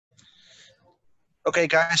Okay,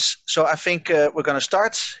 guys, so I think we're going to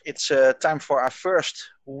start. It's time for our first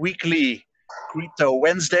weekly Crypto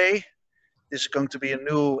Wednesday. This is going to be a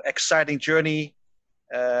new, exciting journey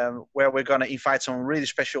where we're going to invite some really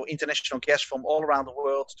special international guests from all around the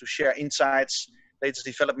world to share insights, latest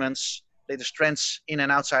developments, latest trends in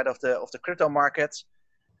and outside of the crypto market.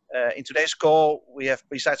 In today's call, we have,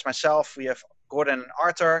 besides myself, we have Gordon and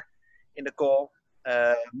Arthur in the call.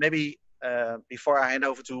 Maybe before I hand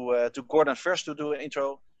over to Gordon first to do an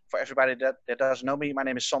intro for everybody that doesn't know me, my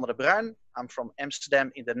name is Sander de Bruijin. I'm from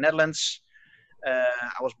Amsterdam in the Netherlands.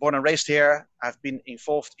 I was born and raised here. I've been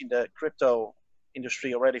involved in the crypto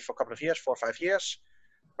industry already for a couple of years, 4 or 5 years.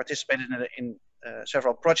 Participated in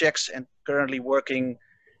several projects and currently working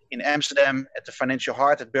in Amsterdam at the financial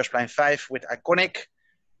heart at Beursplein 5 with Iconic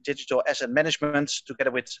Digital Asset Management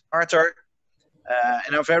together with Arthur.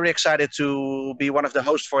 And I'm very excited to be one of the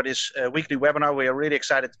hosts for this weekly webinar. We are really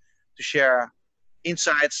excited to share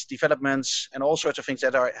insights, developments, and all sorts of things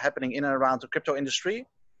that are happening in and around the crypto industry.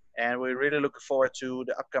 And we're really looking forward to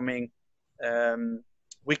the upcoming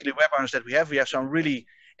weekly webinars that we have. We have some really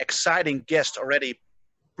exciting guests already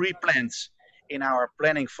pre-planned in our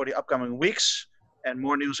planning for the upcoming weeks, and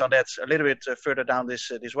more news on that a little bit further down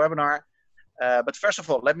this webinar. But first of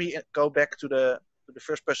all, let me go back to the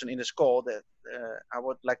first person in this call that I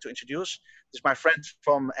would like to introduce. This is my friend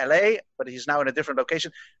from LA, but he's now in a different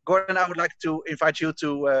location. Gordon, I would like to invite you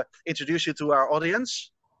to introduce you to our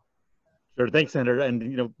audience. Sure, thanks, Sander,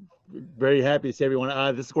 and very happy to see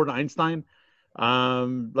everyone. This is Gordon Einstein.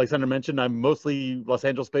 Like Sander mentioned, I'm mostly Los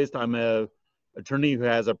Angeles based. I'm a attorney who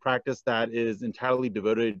has a practice that is entirely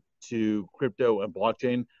devoted to crypto and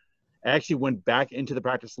blockchain. I actually went back into the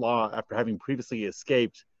practice law after having previously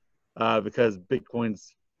escaped because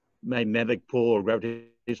Bitcoin's magnetic pull or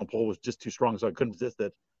gravitational pull was just too strong, so I couldn't resist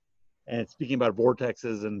it. And speaking about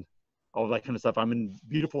vortexes and all that kind of stuff, I'm in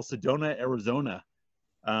beautiful Sedona, Arizona.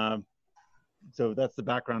 So that's the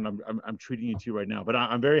background I'm treating you to right now. But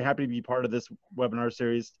I'm very happy to be part of this webinar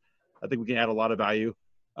series. I think we can add a lot of value.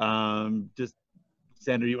 Just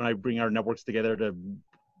Sander, you and I bring our networks together to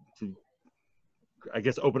I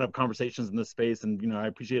guess open up conversations in this space, and I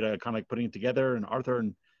appreciate kind of putting it together, and Arthur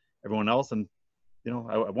and everyone else. And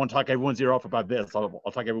I won't talk everyone's ear off about this. I'll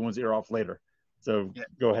talk everyone's ear off later. So yeah.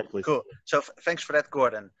 Go ahead, please. Cool. So thanks for that,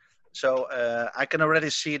 Gordon. So I can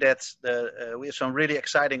already see that we have some really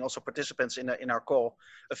exciting also participants in our call.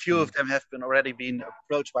 A few of them have already been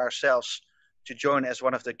approached by ourselves to join as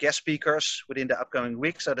one of the guest speakers within the upcoming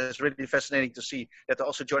week. So that's really fascinating to see that they're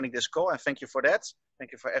also joining this call, and thank you for that.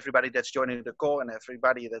 Thank you for everybody that's joining the call and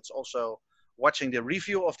everybody that's also watching the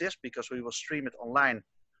review of this, because we will stream it online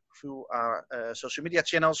through our social media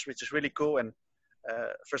channels, which is really cool. And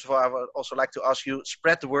first of all, I would also like to ask you,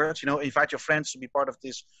 spread the word, invite your friends to be part of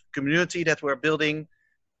this community that we're building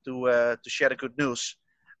to share the good news.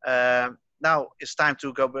 Now it's time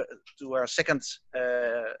to go to our second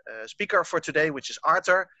speaker for today, which is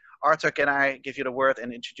Arthur. Arthur, can I give you the word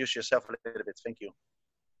and introduce yourself a little bit? Thank you.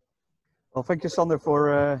 Well, thank you, Sander,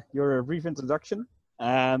 for your brief introduction.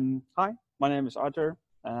 Hi, my name is Arthur.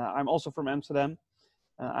 I'm also from Amsterdam.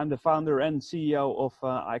 I'm the founder and CEO of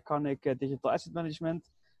Iconic Digital Asset Management.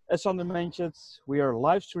 As Sander mentioned, we are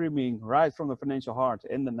live streaming right from the financial heart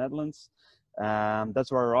in the Netherlands.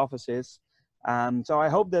 That's where our office is. So I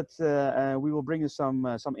hope that we will bring you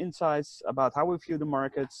some insights about how we view the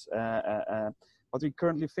markets, what we're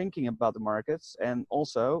currently thinking about the markets, and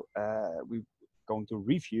also we're going to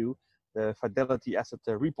review the Fidelity Asset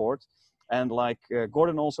Report. And like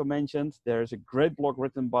Gordon also mentioned, there's a great blog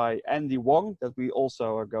written by Andy Wong that we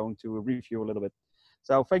also are going to review a little bit.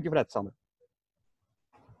 So thank you for that, Sander.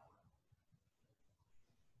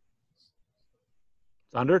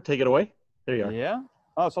 Sander, take it away. There you are. Yeah.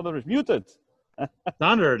 Oh, Sander is muted.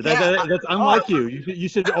 Sander, that's unlike you. You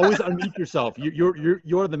should always unmute yourself.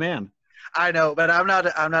 You're the man. I know, but I'm not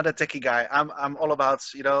a techie guy. I'm all about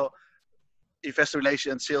investor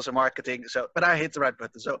relations, sales, and marketing. So, but I hit the right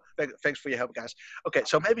button. So thanks for your help, guys. Okay,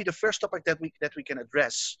 so maybe the first topic that we can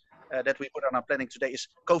address that we put on our planning today is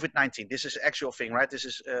COVID-19. This is an actual thing, right? This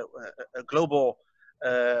is a global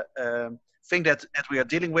thing that we are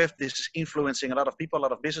dealing with. This is influencing a lot of people, a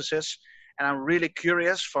lot of businesses. And I'm really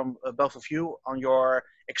curious from both of you on your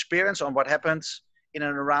experience on what happens in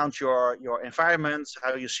and around your environment,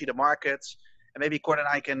 how you see the markets. And maybe Gordon,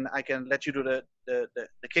 I can let you do the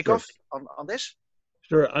kickoff on this.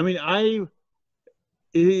 Sure. I mean, I'll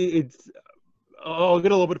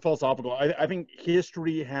get a little bit philosophical. I think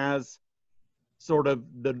history has sort of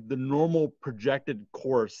the normal projected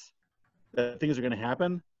course that things are going to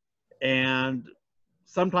happen, and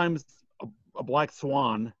sometimes a black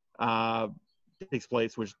swan takes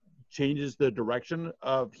place, which changes the direction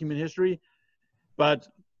of human history. But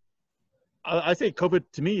I say COVID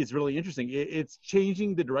to me is really interesting. It's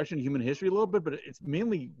changing the direction of human history a little bit, but it's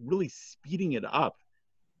mainly really speeding it up.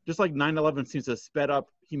 Just like 9/11 seems to sped up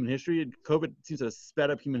human history, COVID seems to sped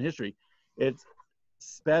up human history. It's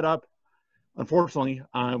sped up, unfortunately,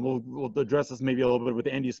 we'll address this maybe a little bit with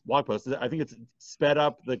Andy's blog post. I think it's sped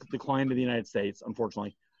up the decline of the United States,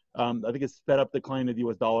 unfortunately. I think it's sped up the decline of the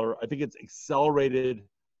US dollar. I think it's accelerated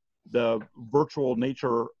the virtual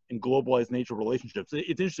nature and globalized nature of relationships.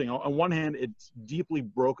 It's interesting. On one hand, it's deeply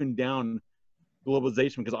broken down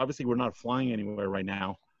globalization because obviously we're not flying anywhere right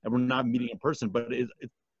now and we're not meeting in person, but it's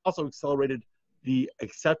also accelerated the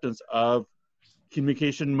acceptance of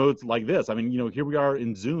communication modes like this. I mean, here we are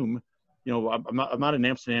in Zoom. I'm not in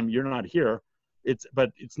Amsterdam. You're not here.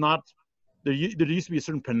 But it's not. There used to be a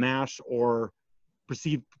certain panache or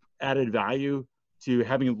perceived added value to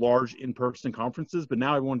having large in-person conferences, but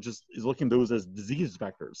now everyone just is looking at those as disease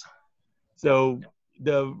vectors. So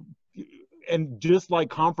and just like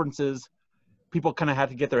conferences, people kind of have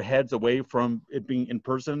to get their heads away from it being in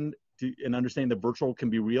person and understand that virtual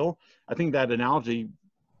can be real. I think that analogy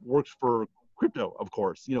works for crypto, of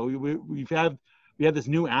course. We have this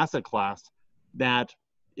new asset class that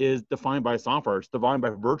is defined by software. It's defined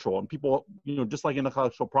by virtual, and people, just like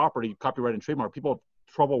intellectual property, copyright and trademark, people have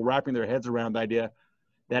trouble wrapping their heads around the idea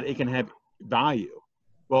that it can have value.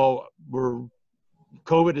 Well,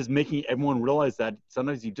 COVID is making everyone realize that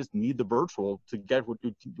sometimes you just need the virtual to get what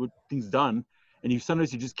things done, and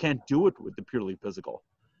sometimes you just can't do it with the purely physical.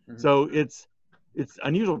 Mm-hmm. So it's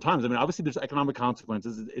unusual times. I mean, obviously there's economic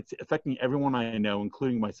consequences. It's affecting everyone I know,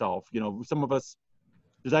 including myself. Some of us,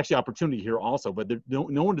 there's actually opportunity here also, but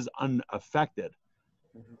no one is unaffected.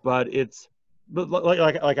 Mm-hmm. But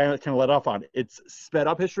like I kind of let off on, it's sped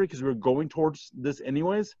up history because we're going towards this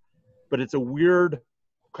anyways, but it's a weird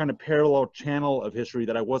kind of parallel channel of history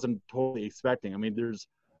that I wasn't totally expecting. I mean, there's,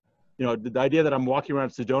 the idea that I'm walking around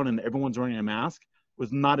Sedona and everyone's wearing a mask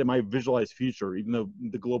was not in my visualized future, even though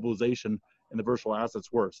the globalization and the virtual assets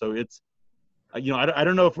were. So it's, I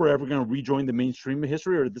don't know if we're ever going to rejoin the mainstream of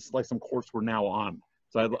history, or this is like some course we're now on.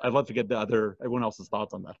 So I'd love to get everyone else's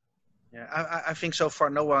thoughts on that. Yeah, I think so far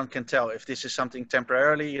no one can tell if this is something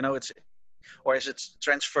temporarily, or is it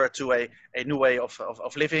transferred to a new way of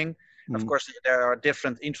living. Mm-hmm. Of course, there are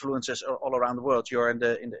different influences all around the world. You're in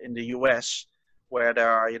the US, where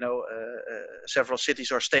there are several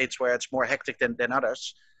cities or states where it's more hectic than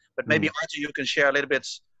others. But maybe Arthur, you can share a little bit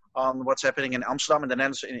on what's happening in Amsterdam and the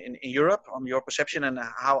Netherlands in Europe, on your perception and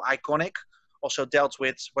how Iconic also dealt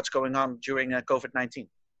with what's going on during COVID-19.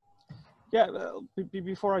 Yeah,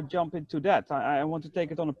 before I jump into that, I want to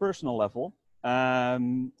take it on a personal level.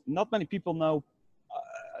 Not many people know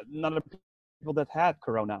not a people that had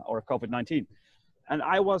Corona or COVID-19. And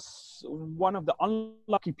I was one of the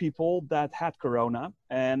unlucky people that had Corona.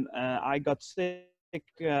 And I got sick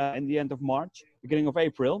in the end of March, beginning of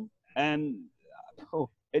April. And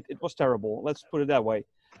it was terrible. Let's put it that way.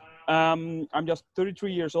 I'm just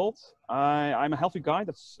 33 years old. I'm a healthy guy.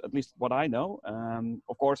 That's at least what I know.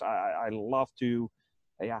 Of course, I love to,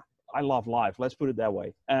 I love life. Let's put it that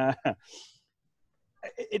way.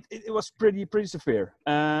 It was pretty severe.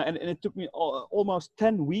 And it took me almost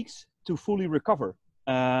 10 weeks to fully recover.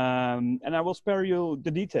 And I will spare you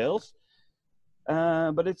the details.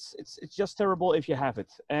 But it's just terrible if you have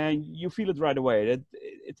it and you feel it right away.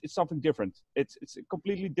 It's something different. It's a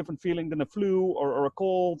completely different feeling than a flu or a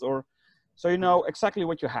cold, so you know exactly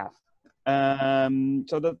what you have.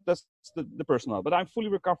 So that's the personal. But I'm fully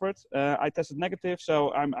recovered. I tested negative,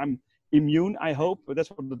 so I'm immune. I hope, but that's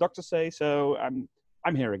what the doctors say. So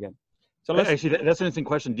I'm here again. So actually, that's an interesting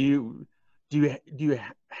question. Do you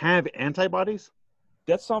have antibodies?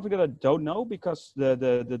 That's something that I don't know because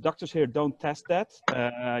the doctors here don't test that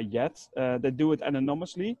yet. They do it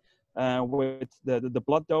anonymously with the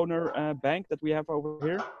blood donor bank that we have over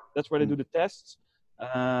here. That's where they do the tests.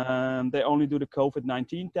 They only do the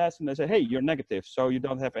COVID-19 test and they say, hey, you're negative, so you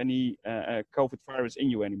don't have any COVID virus in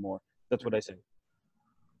you anymore. That's what they say.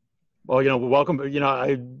 Well, welcome.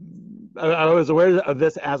 I was aware of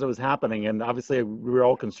this as it was happening, and obviously we were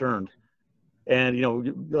all concerned. And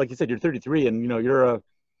like you said, you're 33, and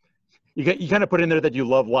you kind of put in there that you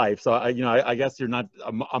love life. So I guess you're not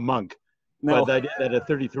a monk. No. But the idea that at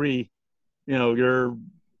 33, you're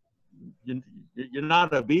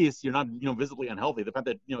not obese, you're not visibly unhealthy. The fact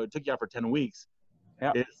that it took you out for 10 weeks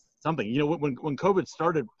is something. When COVID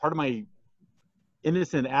started, part of my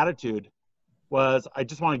innocent attitude was I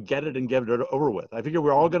just want to get it and get it over with. I figure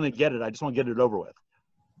we're all going to get it. I just want to get it over with.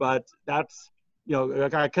 But that's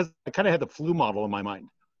because I kind of had the flu model in my mind.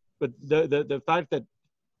 But the fact that,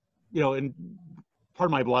 and part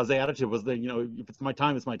of my blasé attitude was that, if it's my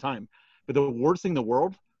time, it's my time. But the worst thing in the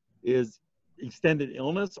world is extended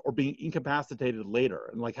illness or being incapacitated later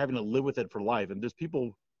and like having to live with it for life. And there's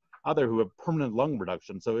people out there who have permanent lung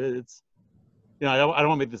reduction. So it's, I don't want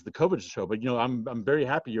to make this the COVID show, but I'm very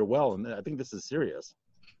happy you're well, and I think this is serious.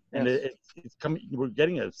 And Yes. it's coming. We're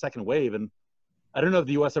getting a second wave, and I don't know if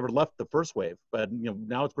the U.S. ever left the first wave, but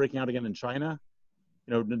now it's breaking out again in China.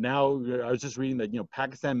 Now I was just reading that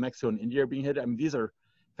Pakistan, Mexico, and India are being hit. I mean, these are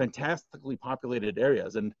fantastically populated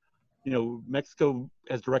areas, and Mexico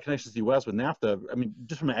has direct connections to the U.S. with NAFTA. I mean,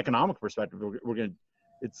 just from an economic perspective,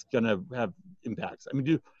 it's gonna have impacts. I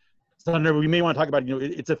mean, Sander, we may want to talk about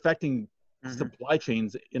it's affecting supply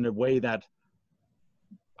chains in a way that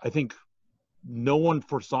I think no one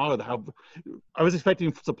foresaw. How I was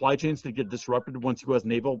expecting supply chains to get disrupted once U.S.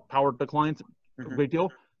 naval power declines a great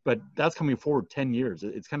deal, but that's coming forward 10 years.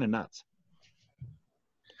 It's kind of nuts.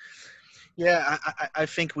 Yeah, I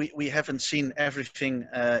think we haven't seen everything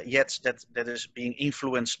yet that is being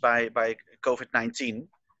influenced by COVID-19.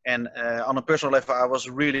 And on a personal level, I was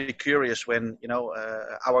really curious when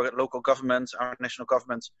our local government, our national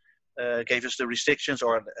government, gave us the restrictions,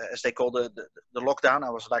 or as they call the lockdown. I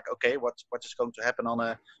was like, okay, what is going to happen on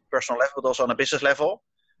a personal level, but also on a business level?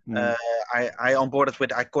 I onboarded with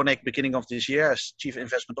Iconic beginning of this year as Chief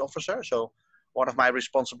Investment Officer. So one of my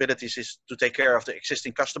responsibilities is to take care of the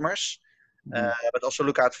existing customers, but also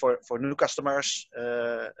look out for new customers.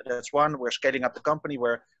 That's one. We're scaling up the company.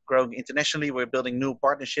 We're growing internationally. We're building new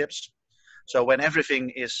partnerships. So when everything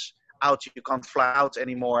is out, you can't fly out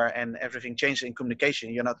anymore, and everything changes in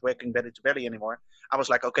communication. You're not working belly to belly anymore. I was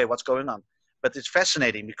like, okay, what's going on? But it's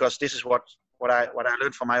fascinating because this is what I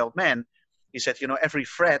learned from my old man. He said, every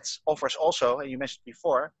threat offers also, and you mentioned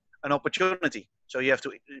before, an opportunity. So you have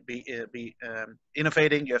to be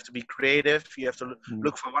innovating. You have to be creative. You have to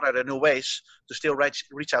look for what are the new ways to still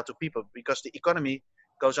reach out to people, because the economy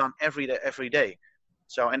goes on every day.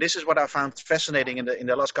 So, and this is what I found fascinating in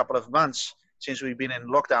the last couple of months since we've been in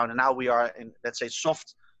lockdown, and now we are in, let's say,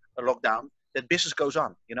 soft lockdown. That business goes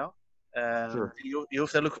on. Sure. You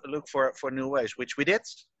have to look for new ways, which we did.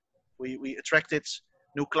 We attracted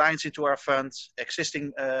new clients into our funds,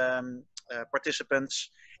 existing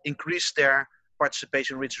participants increased their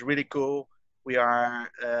participation, which is really cool. We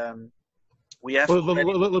are we have. Well,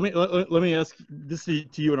 let me ask this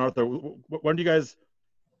to you and Arthur. When do you guys?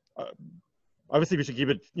 Obviously, we should keep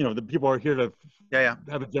it. The people are here to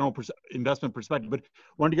have a general investment perspective. But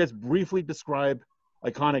why don't you guys briefly describe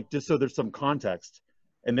Iconic, just so there's some context,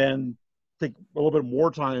 and then take a little bit more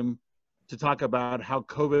time to talk about how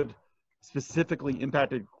COVID specifically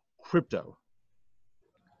impacted crypto.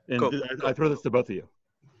 And cool. I throw this to both of you.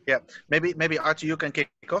 Yeah, maybe Arthur, you can kick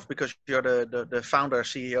off because you're the founder,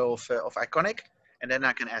 CEO of Iconic, and then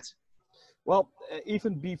I can add. Well,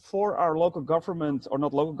 even before our local government, or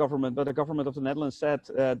not local government, but the government of the Netherlands said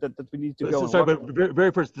that we need to go. Sorry, but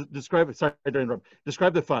very first, describe. Sorry to interrupt.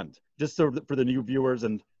 Describe the fund, just so for the new viewers,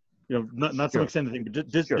 and not some extended thing, but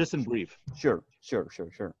just in brief. Sure.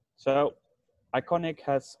 So, Iconic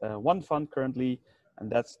has one fund currently,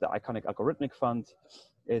 and that's the Iconic Algorithmic Fund.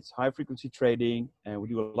 It's high frequency trading, and we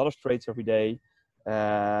do a lot of trades every day.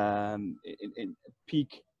 In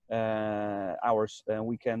peak hours,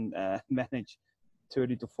 we can manage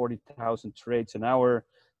 30 to 40,000 trades an hour.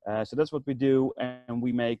 So that's what we do, and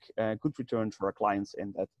we make good returns for our clients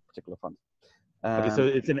in that particular fund. Okay, so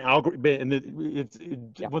it's an algorithm, and it's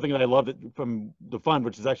one thing that I love from the fund,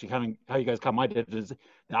 which is actually kind of how you guys caught my attention, is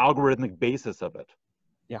the algorithmic basis of it.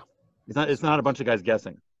 Yeah, it's not a bunch of guys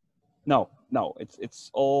guessing. No, it's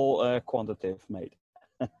all quantitative made.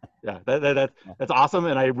 Yeah, that's awesome,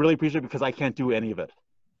 and I really appreciate it because I can't do any of it.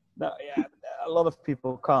 No, yeah, a lot of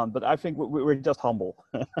people can't, but I think we're just humble.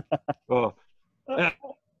 Oh,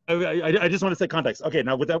 I just want to say context. Okay,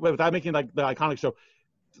 now without making like the Iconic show,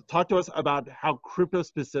 talk to us about how crypto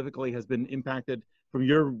specifically has been impacted from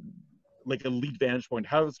your like elite vantage point.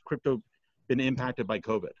 How has crypto been impacted by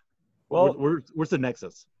COVID? Well, where's the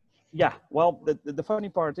nexus? Yeah, well, the funny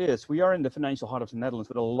part is we are in the financial heart of the Netherlands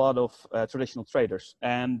with a lot of traditional traders,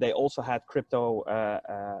 and they also had crypto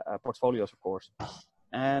portfolios, of course.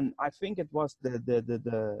 And I think it was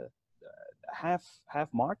the half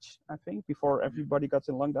March, I think, before everybody got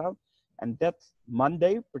in lockdown. And that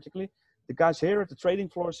Monday, particularly, the guys here at the trading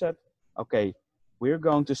floor said, okay, we're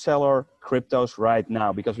going to sell our cryptos right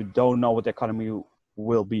now because we don't know what the economy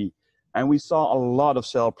will be. And we saw a lot of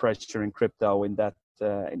sell pressure in crypto in that,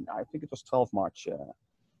 I think it was 12 March,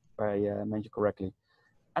 if I mentioned correctly.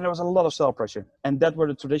 And there was a lot of sell pressure. And that were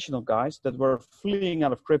the traditional guys that were fleeing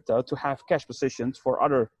out of crypto to have cash positions for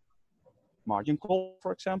other margin call,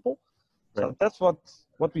 for example. Right. So that's what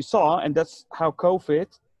we saw, and that's how COVID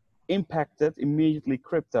impacted immediately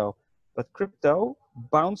crypto. But crypto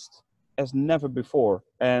bounced as never before.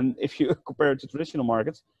 And if you compare it to traditional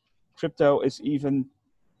markets, crypto is even,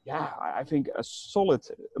 I think a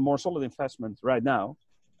more solid investment right now.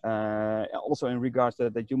 Also in regards to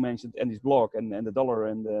that you mentioned Andy's blog and the dollar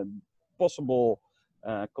and the possible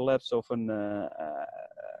collapse of a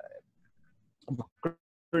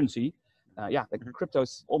currency. The crypto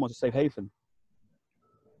is almost a safe haven.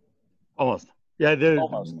 Almost. Yeah.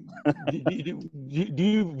 Almost. do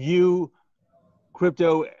you view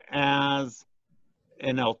crypto as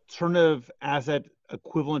an alternative asset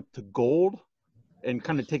equivalent to gold, and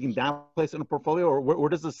kind of taking that place in a portfolio, or where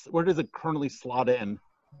does it currently slot in?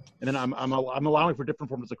 And then I'm allowing for different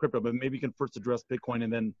forms of crypto, but maybe you can first address Bitcoin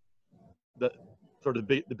and then the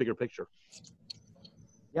bigger picture.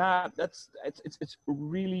 Yeah, it's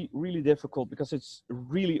really difficult because it's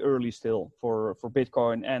really early still for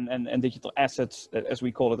Bitcoin and digital assets, as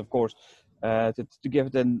we call it, of course, to give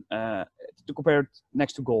it to compare it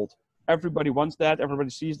next to gold. Everybody wants that, everybody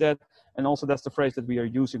sees that, and also that's the phrase that we are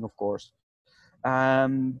using, of course.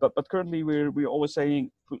 But currently we're always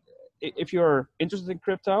saying, if you're interested in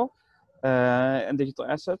crypto and digital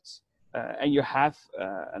assets, and you have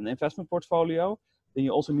an investment portfolio, then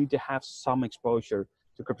you also need to have some exposure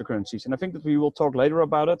to cryptocurrencies. And I think that we will talk later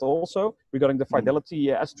about it also regarding the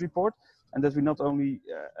Fidelity Asset Report, and that we not only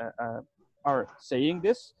are saying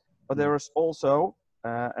this, but there is also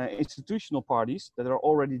institutional parties that are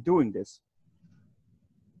already doing this.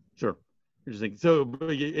 Sure. Interesting. So,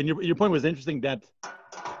 and your point was interesting that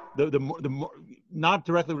the more not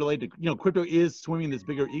directly related to, crypto is swimming this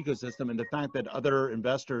bigger ecosystem, and the fact that other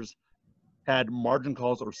investors had margin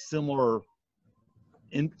calls or similar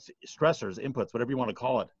stressors, inputs, whatever you want to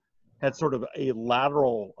call it, had sort of a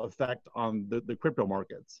lateral effect on the crypto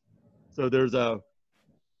markets. So there's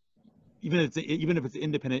even if it's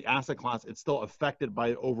independent asset class, it's still affected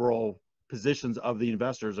by overall positions of the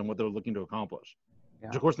investors and what they're looking to accomplish,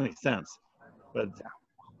 which of course makes sense. But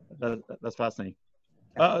that's fascinating.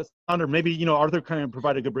 Sander, maybe Arthur kind of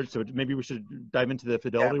provided a good bridge to it. Maybe we should dive into the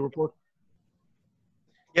Fidelity report.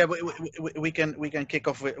 Yeah, we can kick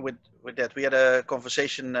off with that. We had a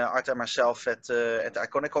conversation, Arthur and myself, at the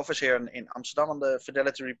Iconic office here in Amsterdam on the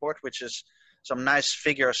Fidelity report, which is some nice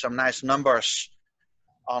figures, some nice numbers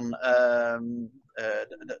on the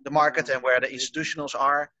market and where the institutionals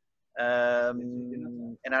are.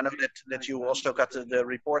 And I know that you also got the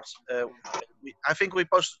report. I think we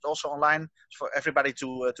posted also online for everybody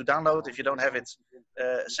to download. If you don't have it,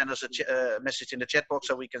 send us a message in the chat box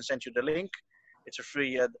so we can send you the link. It's a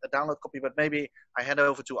free download copy. But maybe I hand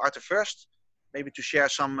over to Arthur first, maybe to share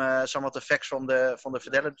some of the facts from the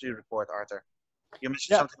Fidelity report. Arthur, you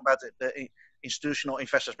mentioned something about the institutional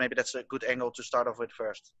investors. Maybe that's a good angle to start off with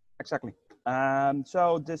first. Exactly.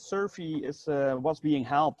 So this survey was being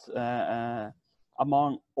held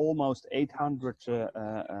among almost 800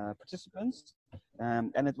 participants,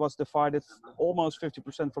 and it was divided almost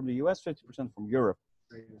 50% from the US, 50% from Europe.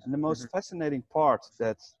 And the most fascinating part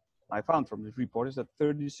that I found from this report is that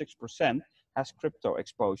 36% has crypto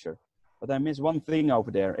exposure. But I missed one thing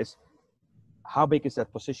over there, is how big is that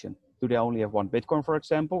position? Do they only have one Bitcoin, for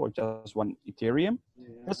example, or just one Ethereum?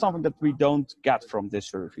 That's something that we don't get from this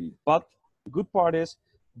survey. But the good part is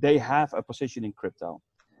they have a position in crypto.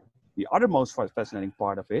 The other most fascinating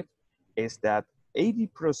part of it is that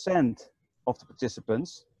 80% of the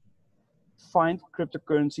participants find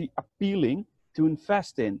cryptocurrency appealing to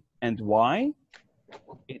invest in. And why?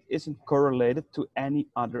 It isn't correlated to any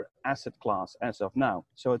other asset class as of now.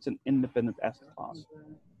 So it's an independent asset class.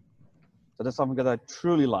 So that's something that I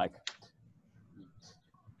truly like.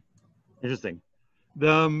 Interesting.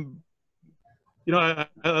 I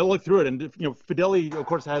looked through it, and Fidelity, of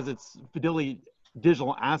course, has its Fidelity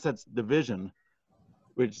Digital Assets division,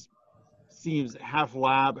 which seems half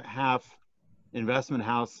lab, half investment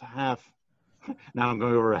house, half. Now I'm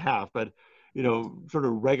going over a half, but sort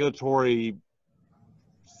of regulatory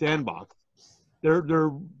sandbox. They're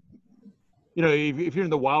if you're in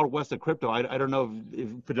the wild west of crypto, I don't know if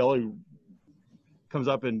Fidelity comes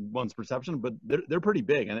up in one's perception, but they're pretty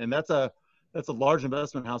big, and that's a large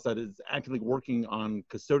investment house that is actively working on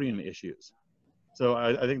custodian issues. So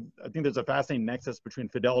I think there's a fascinating nexus between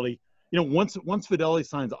Fidelity. Once Fidelity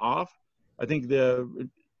signs off, I think the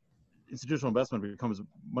institutional investment becomes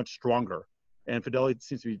much stronger, and Fidelity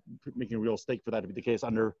seems to be making a real stake for that to be the case,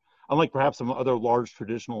 unlike perhaps some other large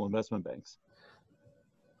traditional investment banks.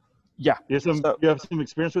 Yeah. You have some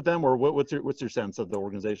experience with them, or what's your sense of the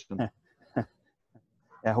organization?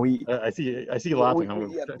 Yeah, I see you laughing.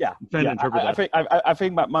 I'm trying to interpret that. I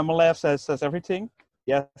think my laugh says everything.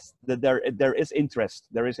 Yes, that there is interest.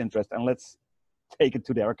 There is interest, and let's take it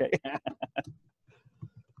to there. Okay.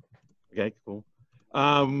 Okay, cool.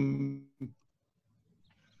 And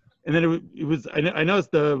then it was I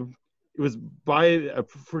noticed it was by a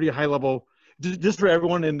pretty high level. Just for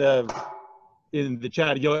everyone in the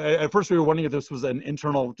chat, you know, at first we were wondering if this was an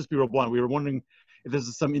internal. Just be real blunt, we were wondering if this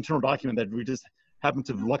is some internal document that we just happened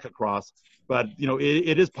to luck across. But you know,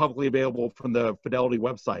 it is publicly available from the Fidelity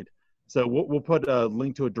website. So we'll put a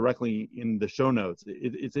link to it directly in the show notes.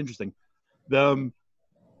 It's interesting.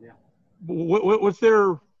 What's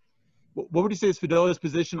their what would you say is Fidelity's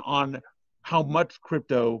position on how much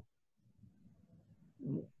crypto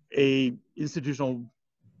a institutional,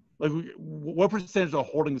 like what percentage of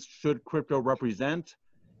holdings should crypto represent?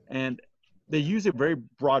 And they use a very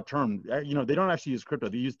broad term. You know, they don't actually use crypto;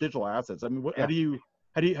 they use digital assets. I mean, how do you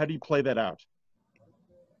play that out?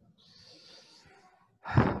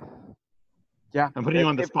 Yeah, I'm putting you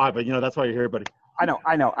on the spot, but you know that's why you're here, buddy. I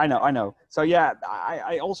know. So yeah,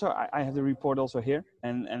 I also have the report also here,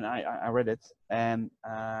 and I read it, and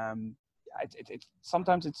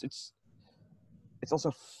sometimes it's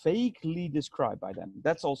also vaguely described by them.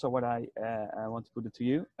 That's also what I want to put it to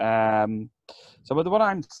you. So, but what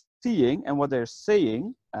I'm seeing and what they're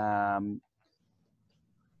saying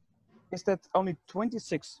is that only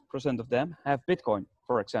 26% of them have Bitcoin,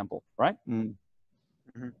 for example, right?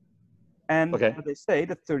 Mm-hmm. And they say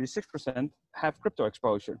that 36% have crypto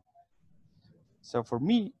exposure. So for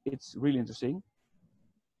me, it's really interesting.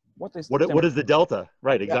 What is the delta?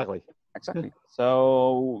 Right, exactly. Yeah, exactly.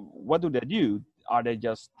 So what do they do? Are they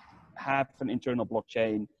just have an internal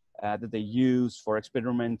blockchain that they use for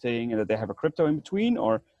experimenting and that they have a crypto in between?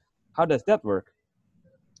 Or how does that work?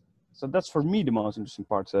 So that's for me the most interesting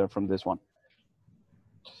part from this one.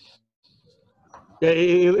 Yeah,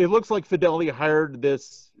 it looks like Fidelity hired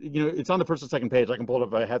this, you know, it's on the first and second page. I can pull it up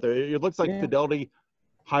if I had to. It looks like Fidelity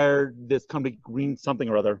hired this company, Green something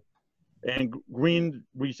or other. And Green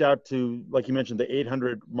reached out to, like you mentioned, the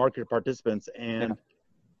 800 market participants and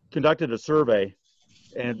conducted a survey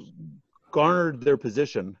and garnered their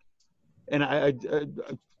position. And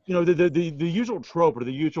you know, the usual trope or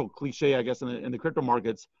the usual cliche, I guess, in the crypto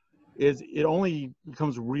markets is it only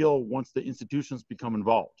becomes real once the institutions become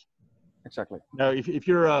involved. Exactly. Now, if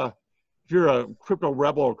you're a crypto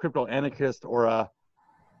rebel or crypto anarchist or a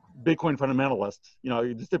Bitcoin fundamentalist, you know,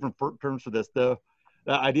 there's different terms for this. The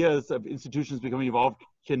ideas of institutions becoming involved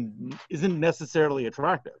isn't necessarily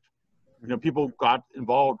attractive. You know, some people got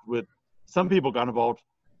involved with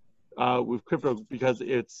crypto because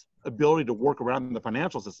its ability to work around the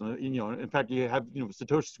financial system. You know, in fact, you have, you know,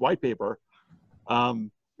 Satoshi's white paper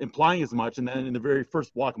implying as much, and then in the very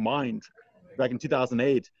first block Mind back in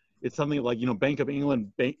 2008. It's something like, you know, Bank of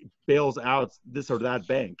England bails out this or that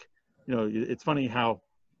bank. You know, it's funny how,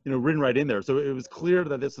 you know, written right in there. So it was clear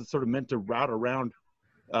that this is sort of meant to route around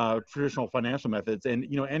traditional financial methods. And,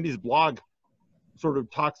 you know, Andy's blog sort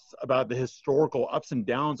of talks about the historical ups and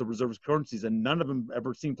downs of reserve currencies, and none of them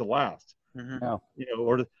ever seem to last. Mm-hmm. No. You know,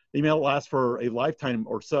 or they may last for a lifetime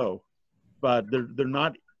or so, but they're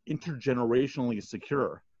not intergenerationally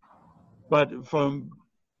secure. But from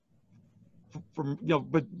you know,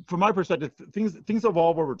 but from my perspective, things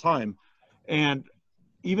evolve over time, and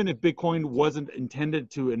even if Bitcoin wasn't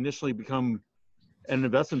intended to initially become an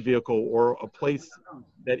investment vehicle or a place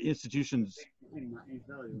that institutions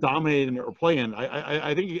dominate in or play in,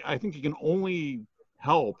 I think it can only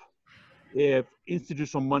help if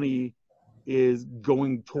institutional money is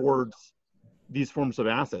going towards these forms of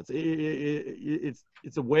assets.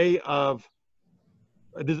 It's a way of,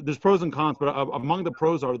 there's pros and cons, but among the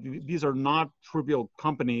pros are these are not trivial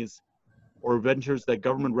companies or ventures that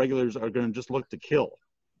government regulators are going to just look to kill.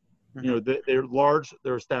 Mm-hmm. You know, they're large,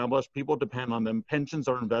 they're established, people depend on them, pensions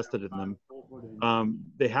are invested in them,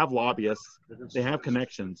 they have lobbyists, they have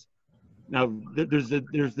connections. Now, there's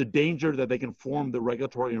the danger that they can form the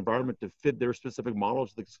regulatory environment to fit their specific model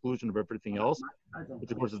to the exclusion of everything else,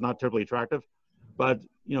 which of course is not terribly attractive. But,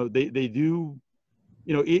 you know, they do,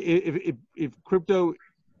 you know, if crypto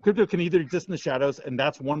can either exist in the shadows, and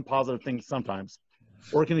that's one positive thing sometimes,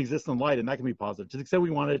 or it can exist in light, and that can be positive. To the extent we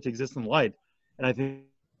want it to exist in light, and I think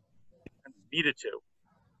it needed to,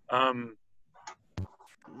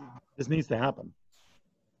 this needs to happen.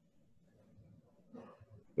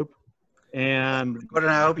 Oop. And Gordon,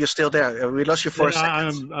 I hope you're still there. We lost you for a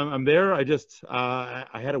second. I'm there. I just I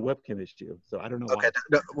had a webcam issue, so I don't know Okay,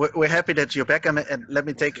 why. we're happy that you're back, and let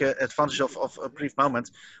me take advantage of a brief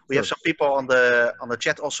moment. We Sure. have some people on the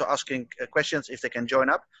chat also asking questions if they can join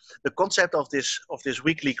up. The concept of this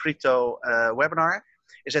weekly crypto webinar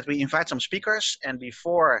is that we invite some speakers, and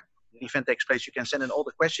before the event takes place, you can send in all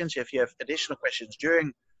the questions. If you have additional questions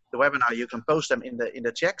during the webinar, you can post them in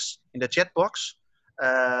the chat box.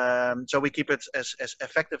 So we keep it as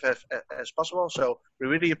effective as possible. So we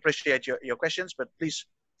really appreciate your questions, but please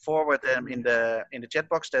forward them in the chat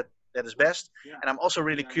box. That is best. And I'm also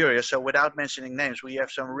really curious. So without mentioning names, we have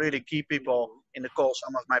some really key people in the call.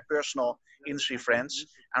 Some of my personal industry friends.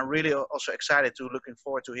 I'm really also excited looking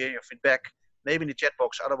forward to hear your feedback. Maybe in the chat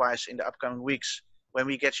box. Otherwise, in the upcoming weeks, when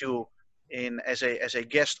we get you in as a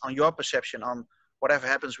guest on your perception on whatever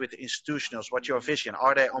happens with the institutionals. What's your vision?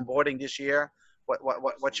 Are they onboarding this year?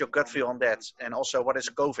 What's your gut feel on that? And also, what is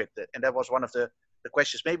COVID? And that was one of the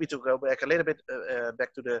questions. Maybe to go back a little bit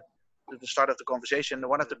back to the start of the conversation.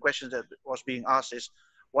 One of the questions that was being asked is,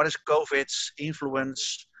 what is COVID's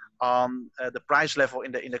influence on the price level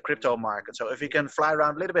in the crypto market? So if you can fly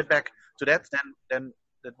around a little bit back to that, then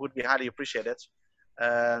that would be highly appreciated.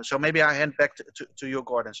 So maybe I hand back to you,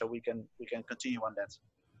 Gordon, so we can continue on that.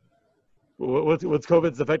 What's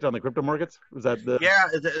COVID's effect on the crypto markets? Was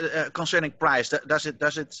that concerning price? Does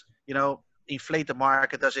it inflate the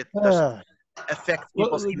market? Does it affect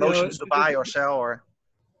people's emotions to buy or sell? Or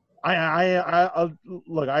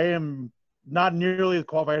look, I am not nearly as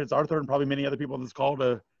qualified as Arthur and probably many other people on this call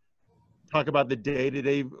to talk about the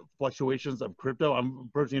day-to-day fluctuations of crypto. I'm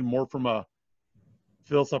approaching it more from a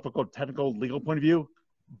philosophical, technical, legal point of view.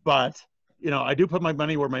 But I do put my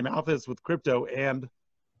money where my mouth is with crypto, and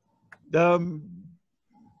in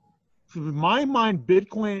my mind,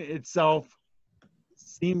 Bitcoin itself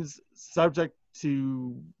seems subject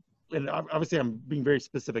to, and obviously I'm being very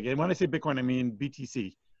specific. And when I say Bitcoin, I mean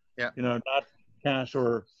BTC. Yeah. Not cash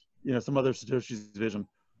or some other Satoshi's vision.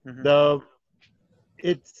 Mm-hmm.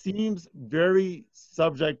 It seems very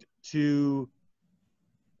subject to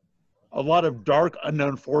a lot of dark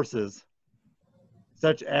unknown forces,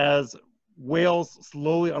 such as whales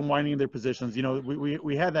slowly unwinding their positions.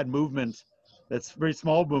 We had that movement, that's a very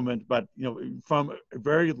small movement, but from a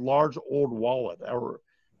very large old wallet, our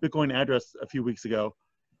Bitcoin address a few weeks ago.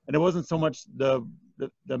 And it wasn't so much the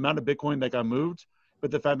amount of Bitcoin that got moved, but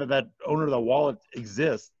the fact that owner of the wallet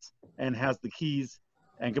exists and has the keys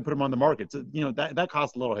and can put them on the market. So that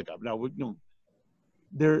caused a little hiccup. Now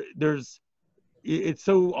it's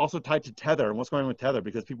so also tied to Tether and what's going on with Tether,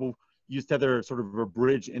 because people use Tether sort of a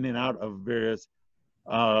bridge in and out of various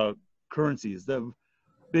currencies. The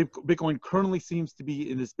Bitcoin currently seems to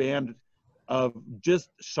be in this band of just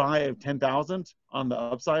shy of 10,000 on the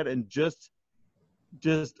upside and just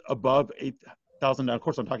above 8,000. Now, of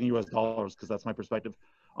course, I'm talking US dollars because that's my perspective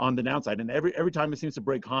on the downside. And every time it seems to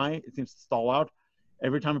break high, it seems to stall out.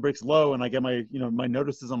 Every time it breaks low, and I get my my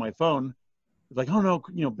notices on my phone, it's like, oh no,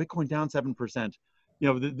 Bitcoin down 7%.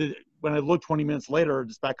 When I look 20 minutes later,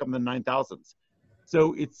 it's back up in the 9,000s.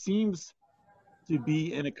 So it seems to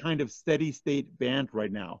be in a kind of steady state band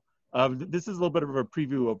right now. This is a little bit of a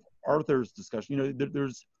preview of Arthur's discussion.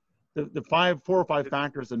 There's the 4 or 5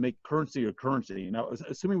 factors that make currency a currency. Now,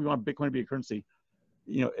 assuming we want Bitcoin to be a currency,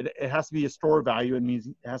 it has to be a store of value. It means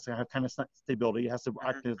it has to have kind of stability. It has to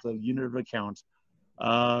act as a unit of account.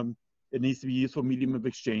 It needs to be a useful medium of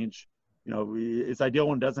exchange. It's ideal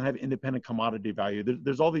when it doesn't have independent commodity value.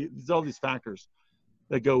 There's all these factors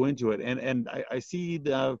that go into it, and I see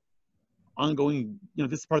the ongoing.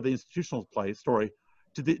 This is part of the institutional story.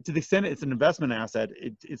 To the extent it's an investment asset,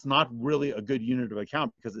 it's not really a good unit of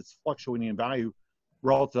account because it's fluctuating in value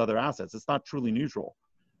relative to other assets. It's not truly neutral.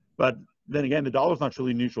 But then again, the dollar's not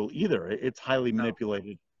truly neutral either. It's highly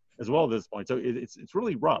manipulated as well at this point. So it's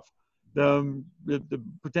really rough. The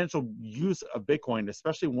potential use of Bitcoin,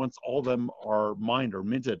 especially once all of them are mined or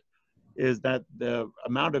minted, is that the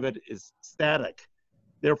amount of it is static.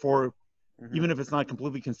 Therefore, even if it's not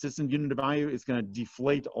completely consistent unit of value, it's going to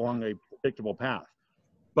deflate along a predictable path.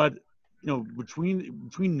 But between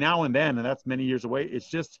now and then, and that's many years away,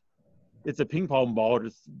 it's a ping pong ball.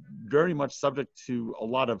 It's very much subject to a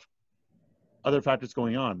lot of other factors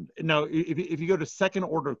going on. Now, if you go to second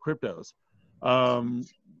order cryptos,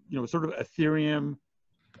 sort of Ethereum,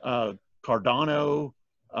 Cardano,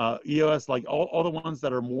 EOS, like all the ones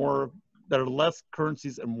that are less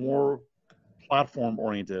currencies and more platform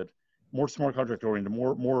oriented, more smart contract oriented,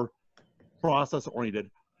 more process oriented.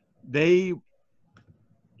 They,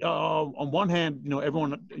 on one hand,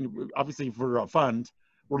 everyone, obviously for a fund,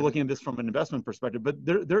 we're looking at this from an investment perspective, but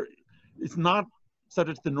it's not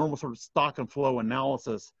subject to the normal sort of stock and flow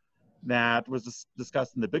analysis that was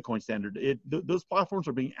discussed in the Bitcoin standard. Those platforms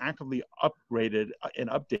are being actively upgraded and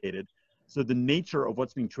updated. So the nature of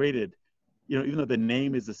what's being traded, even though the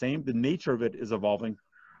name is the same, the nature of it is evolving.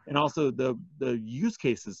 And also the use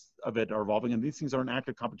cases of it are evolving, and these things are in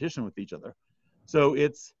active competition with each other. So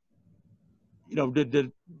it's,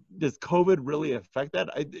 does COVID really affect that?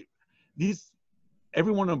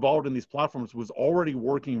 Everyone involved in these platforms was already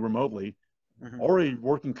working remotely, already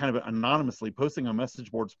working kind of anonymously, posting on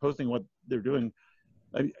message boards, posting what they're doing.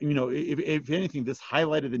 If anything, this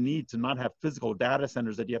highlighted the need to not have physical data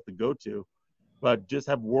centers that you have to go to, but just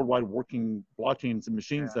have worldwide working blockchains and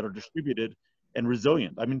machines that are distributed and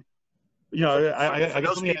resilient. I mean, I guess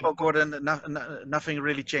those people, Gordon, nothing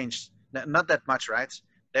really changed. Not that much, right?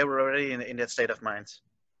 They were already in that state of mind.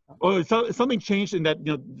 Well, so something changed in that,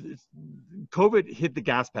 COVID hit the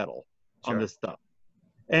gas pedal on this stuff.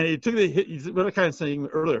 And it took the hit, what I kind of saying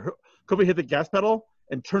earlier, COVID hit the gas pedal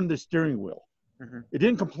and turned the steering wheel. It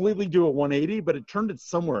didn't completely do a 180, but it turned it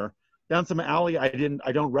somewhere down some alley I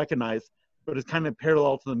don't recognize, but it's kind of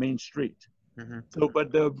parallel to the main street. So, but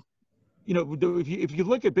if you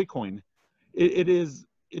look at Bitcoin, it is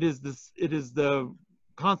the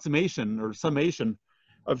consummation or summation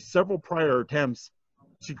of several prior attempts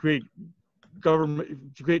to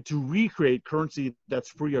recreate currency that's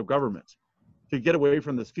free of government, to get away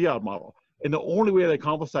from this fiat model. And the only way they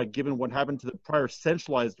accomplished that, given what happened to the prior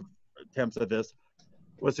centralized attempts at this,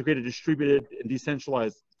 was to create a distributed and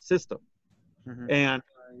decentralized system. And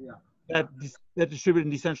that distributed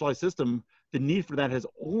and decentralized system, the need for that has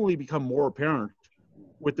only become more apparent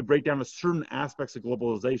with the breakdown of certain aspects of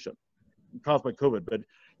globalization caused by COVID. But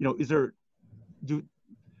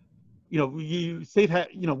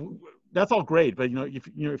that's all great. But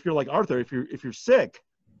if you're like Arthur, if you're sick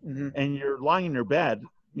and you're lying in your bed,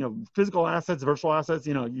 physical assets, virtual assets,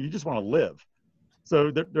 you just want to live.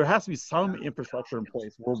 So there has to be some infrastructure in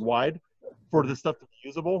place worldwide for this stuff to be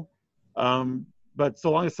usable. But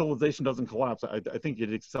so long as civilization doesn't collapse, I think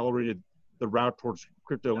it accelerated the route towards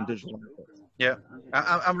crypto and digital. Yeah,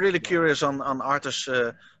 I'm really curious on Arthur's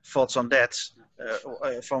thoughts on that,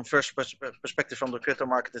 from first perspective from the crypto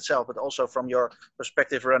market itself, but also from your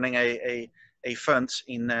perspective running a fund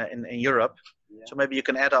in Europe. So maybe you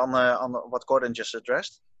can add on what Gordon just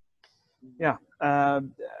addressed. Yeah,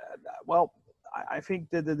 well, I think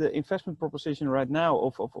the investment proposition right now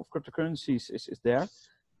of cryptocurrencies is there,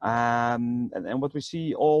 and what we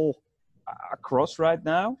see all across right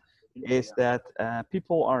now is that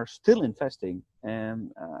people are still investing, and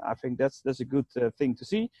I think that's a good thing to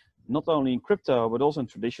see, not only in crypto but also in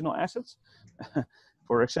traditional assets.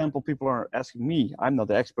 For example, people are asking me, I'm not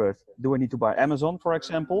the expert, do I need to buy Amazon, for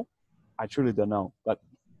example? I truly don't know, but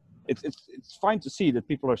it's fine to see that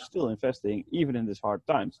people are still investing even in these hard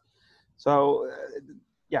times. So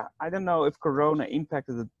yeah, I don't know if Corona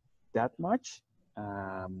impacted it that much.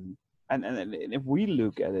 And if we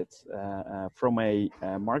look at it from a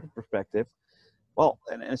market perspective, well,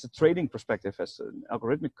 and as a trading perspective, as an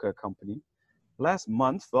algorithmic company, last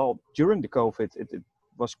month, well, during the COVID, it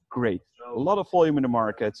was great. A lot of volume in the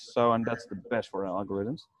markets, and that's the best for our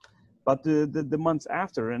algorithms. But the months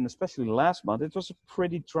after, and especially last month, it was a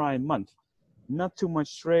pretty dry month. Not too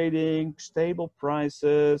much trading, stable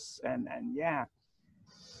prices, and yeah.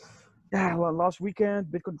 Yeah, well, last weekend,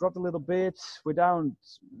 Bitcoin dropped a little bit without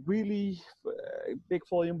really big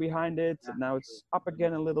volume behind it. Now it's up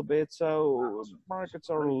again a little bit. So markets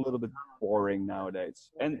are a little bit boring nowadays.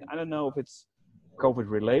 And I don't know if it's COVID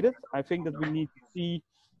related. I think that we need to see,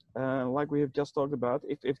 like we have just talked about,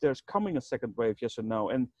 if there's coming a second wave, yes or no.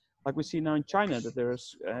 And like we see now in China, that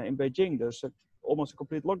there's, in Beijing, there's almost a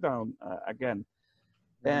complete lockdown again.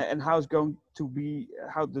 And how it's going to be,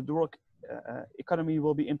 how the world economy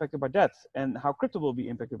will be impacted by that, and how crypto will be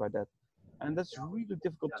impacted by that. And that's really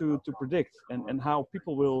difficult to predict, and how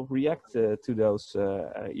people will react to those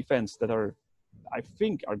events that are, I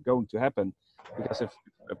think, are going to happen. Because if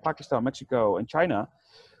Pakistan, Mexico, and China,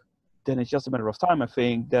 then it's just a matter of time, I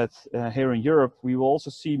think, that here in Europe, we will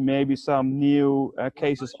also see maybe some new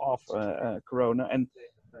cases of Corona. And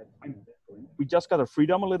we just got our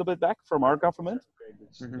freedom a little bit back from our government.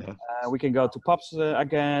 We can go to pubs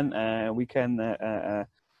again. We can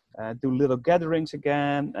do little gatherings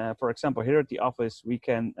again. For example, here at the office, we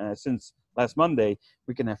can, since last Monday,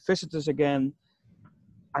 we can have visitors again.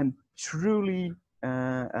 I'm truly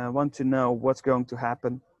want to know what's going to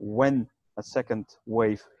happen when a second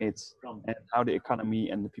wave hits, and how the economy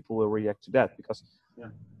and the people will react to that. Because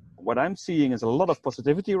what I'm seeing is a lot of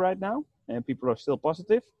positivity right now, and people are still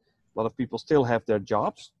positive. A lot of people still have their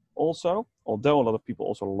jobs. also, although a lot of people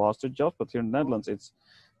also lost their jobs. But here in the Netherlands,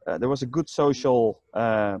 there was a good social,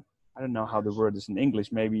 I don't know how the word is in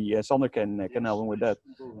English. Maybe Sander can help me with that.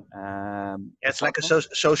 It's like a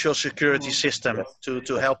social security system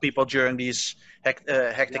to help people during these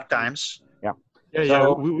hectic times. Yeah. Yeah.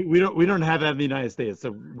 We don't have that in the United States,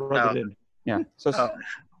 so rub it in. Yeah.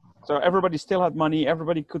 So everybody still had money.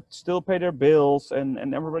 Everybody could still pay their bills,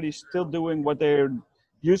 and everybody's still doing what they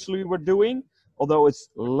usually were doing. Although it's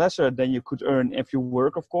lesser than you could earn if you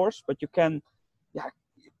work, of course. But you can,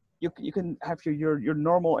 you can have your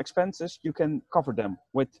normal expenses. You can cover them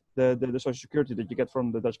with the social security that you get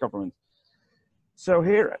from the Dutch government. So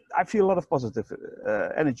here I feel a lot of positive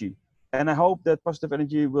energy, and I hope that positive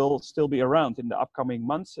energy will still be around in the upcoming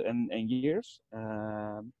months and years.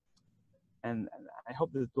 And I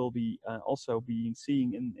hope that it will be also being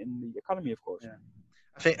seen in the economy, of course. Yeah.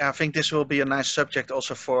 I think this will be a nice subject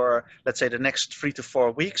also for, let's say, the next 3 to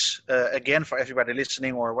 4 weeks. Again, for everybody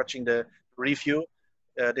listening or watching the review,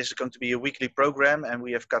 this is going to be a weekly program, and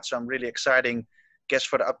we have got some really exciting guests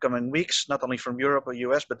for the upcoming weeks, not only from Europe or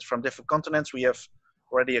US, but from different continents. We have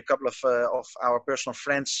already a couple of our personal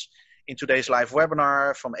friends in today's live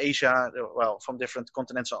webinar from Asia, well, from different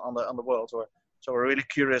continents on the world. So we're really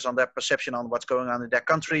curious on their perception on what's going on in their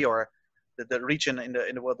country or the region in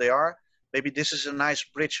the world they are. Maybe this is a nice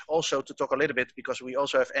bridge also to talk a little bit, because we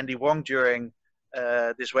also have Andy Wong during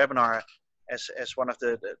this webinar as one of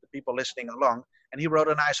the people listening along. And he wrote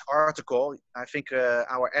a nice article. I think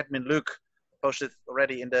our admin Luke posted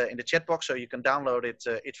already in the chat box, so you can download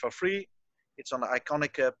it for free. It's on the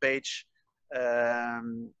Iconic page.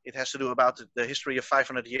 It has to do about the history of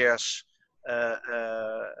 500 years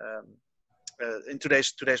in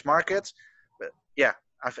today's market. But yeah,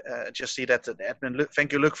 I just see that the admin.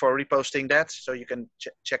 Thank you, Luke, for reposting that, so you can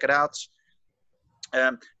check it out.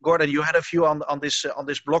 Gordon, you had a view on this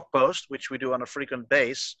blog post, which we do on a frequent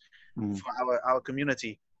base for our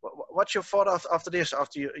community. What's your thought after this?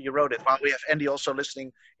 After you wrote it, while we have Andy also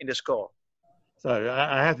listening in this call. So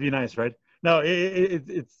I have to be nice, right? No,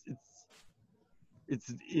 it's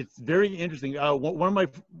very interesting. One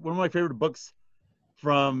of my favorite books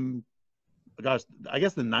from, gosh, I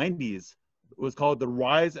guess the 90s was called "The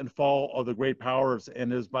Rise and Fall of the Great Powers,"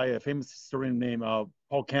 and it was by a famous historian named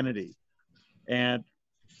Paul Kennedy, and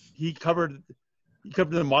he covered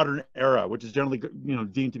the modern era, which is generally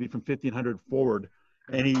deemed to be from 1500 forward,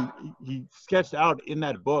 and he sketched out in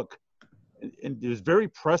that book, and it was very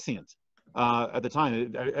prescient at the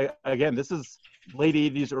time. Again, this is late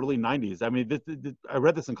 80s, early 90s. I mean, I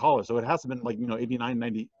read this in college, so it has to have been like 89,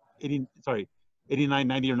 90 89,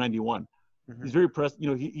 90, or 91. Mm-hmm. He's very pressed.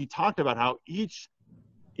 He talked about how each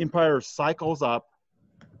empire cycles up,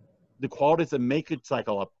 the qualities that make it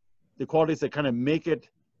cycle up, the qualities that kind of make it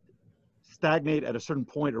stagnate at a certain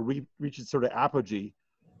point or reach its sort of apogee,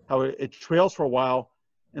 how it trails for a while,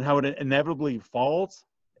 and how it inevitably falls,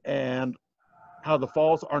 and how the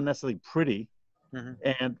falls aren't necessarily pretty, mm-hmm.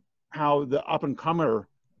 and how the up-and-comer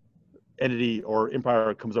entity or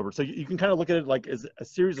empire comes over. So you can kind of look at it like as a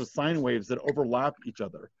series of sine waves that overlap each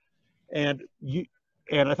other. And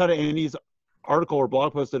I thought Andy's article or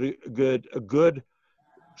blog post did a good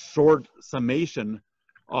short summation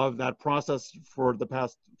of that process for the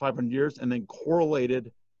past 500 years, and then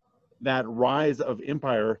correlated that rise of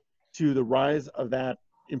empire to the rise of that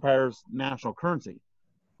empire's national currency.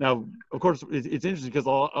 Now, of course, it's interesting because a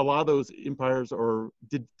lot of those empires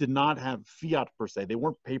did not have fiat per se. They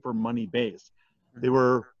weren't paper money based. They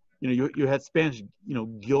were, you had Spanish,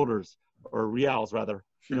 guilders, or reals rather,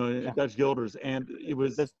 Yeah. Dutch guilders, and it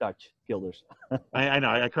was. That's Dutch guilders. I know.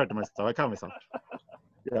 I corrected myself. I caught myself.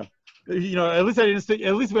 Yeah. At least I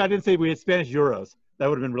didn't say we had Spanish euros. That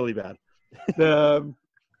would have been really bad.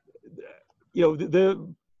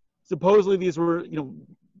 Supposedly these were,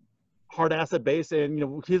 hard asset base,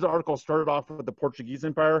 and his article started off with the Portuguese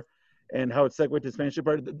Empire and how it segued to the Spanish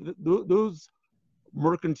Empire. Those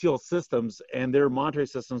mercantile systems and their monetary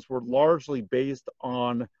systems were largely based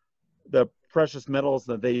on the precious metals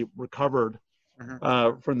that they recovered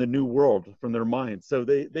from the New World, from their mines. So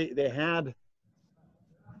they had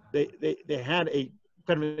a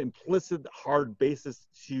kind of implicit hard basis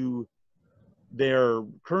to their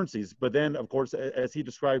currencies. But then, of course, as he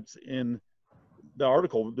describes in the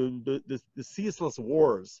article, the ceaseless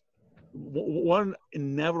wars. One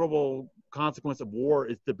inevitable consequence of war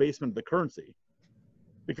is debasement of the currency,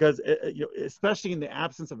 because especially in the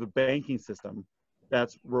absence of a banking system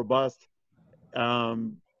that's robust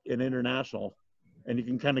and international, and you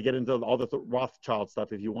can kind of get into all the Rothschild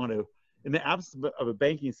stuff if you want to. In the absence of a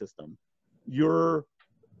banking system, your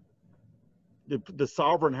the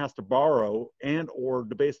sovereign has to borrow and or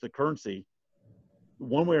debase the currency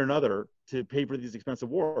one way or another to pay for these expensive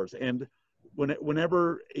wars. And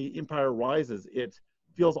whenever an empire rises, it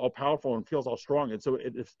feels all powerful and feels all strong. And so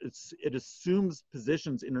it assumes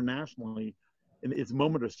positions internationally in its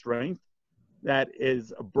moment of strength that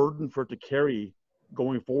is a burden for it to carry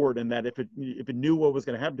going forward. And that if it knew what was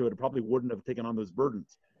going to happen to it, it probably wouldn't have taken on those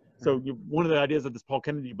burdens. So one of the ideas of this Paul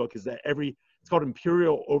Kennedy book is that it's called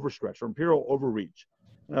imperial overstretch or imperial overreach.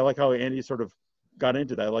 And I like how Andy sort of got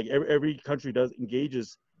into that. Like every country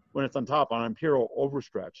engages when it's on top on imperial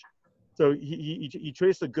overstretch. So he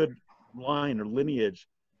traced a good line or lineage.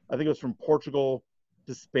 I think it was from Portugal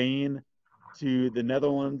to Spain to the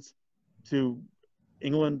Netherlands to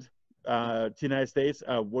England to the United States.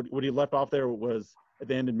 What he left off there was at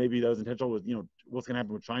the end, and maybe that was intentional, was what's going to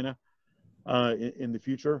happen with China in the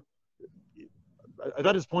future. I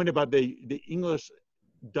thought his point about the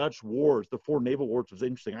English-Dutch wars, the 4 naval wars, was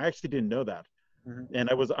interesting. I actually didn't know that, and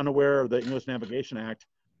I was unaware of the English Navigation Act.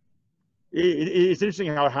 It's interesting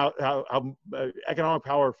how economic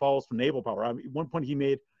power falls from naval power. I mean, one point he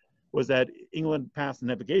made was that England passed the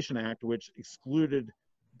Navigation Act, which excluded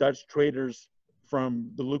Dutch traders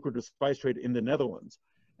from the lucrative spice trade in the Netherlands,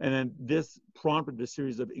 and then this prompted a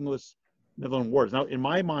series of English-Netherlands wars. Now, in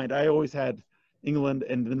my mind, I always had England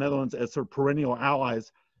and the Netherlands as sort of perennial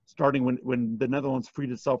allies, starting when the Netherlands freed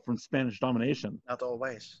itself from Spanish domination. Not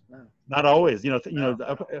always. No. Not always.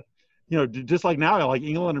 Just like now, like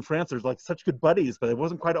England and France, there's like such good buddies, but it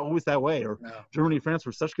wasn't quite always that way. Or Germany and France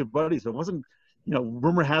were such good buddies, but it wasn't.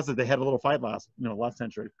 Rumor has it they had a little fight last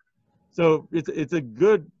century. So it's a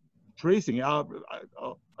good tracing.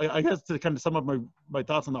 I guess to kind of sum up my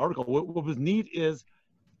thoughts on the article, what was neat is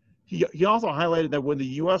he also highlighted that when the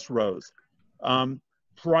U.S. rose,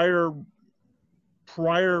 prior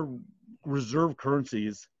reserve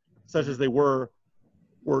currencies, such as they were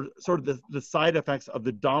sort of the side effects of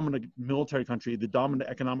the dominant military country, the dominant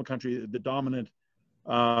economic country, the dominant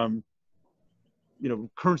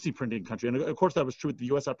currency printing country. And of course that was true with the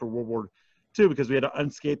U.S. after World War II, because we had an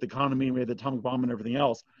unscathed economy, we had the atomic bomb and everything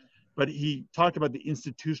else. But he talked about the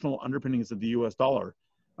institutional underpinnings of the U.S. dollar,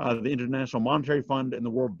 the International Monetary Fund and the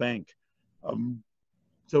World Bank.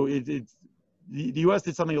 So the U.S.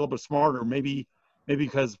 did something a little bit smarter, maybe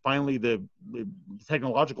because finally the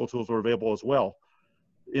technological tools were available as well,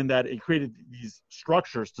 in that it created these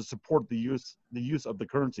structures to support the use of the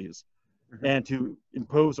currencies and to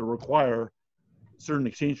impose or require certain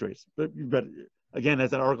exchange rates. But again,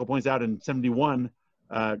 as that article points out, in '71,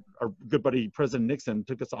 our good buddy President Nixon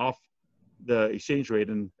took us off the exchange rate,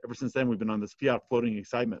 and ever since then we've been on this fiat floating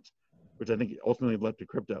excitement, which I think ultimately led to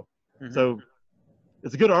crypto. So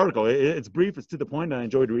it's a good article. It's brief, it's to the point, and I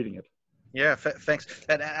enjoyed reading it. Yeah, thanks.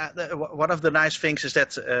 And one of the nice things is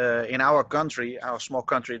that in our country, our small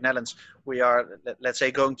country, Netherlands, we are, let's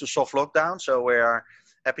say, going to soft lockdown. So we are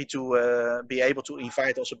happy to be able to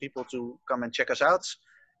invite also people to come and check us out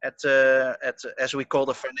at as we call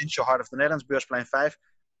the financial heart of the Netherlands, Beursplein 5.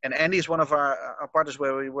 And Andy is one of our partners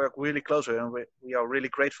where we work really closely, and we are really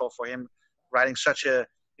grateful for him writing such a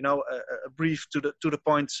brief to the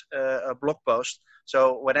point blog post.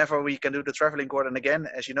 So whenever we can do the traveling, Gordon, again,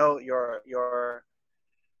 as you know, you're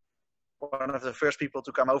one of the first people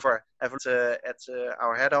to come over at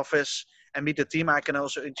our head office and meet the team. I can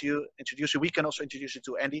also introduce you. We can also introduce you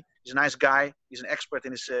to Andy. He's a nice guy. He's an expert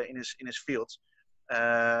in his field,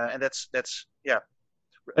 and that's yeah.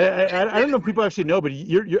 I don't know if people actually know, but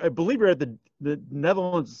I believe you're at the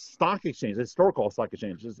Netherlands Stock Exchange, the historical stock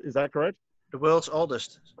exchange. Is that correct? The world's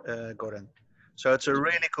oldest, Gordon. So it's a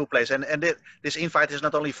really cool place. And this invite is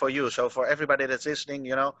not only for you. So for everybody that's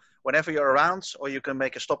listening, whenever you're around, or you can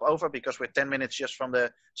make a stop over, because we're 10 minutes just from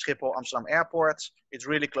the Schiphol Amsterdam airport. It's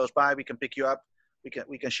really close by. We can pick you up.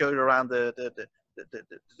 We can show you around the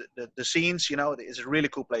scenes. It's a really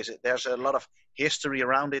cool place. There's a lot of history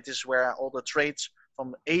around it. This is where all the trades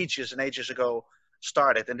from ages and ages ago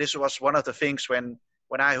started. And this was one of the things when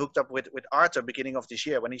I hooked up with Arthur beginning of this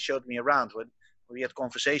year, when he showed me around, when we had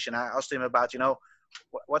conversation, I asked him about,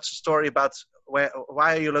 what's the story about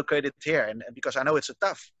why are you located here? And because I know it's a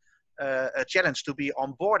tough a challenge to be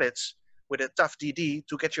onboarded with a tough DD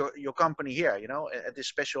to get your company here, at this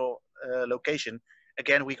special location.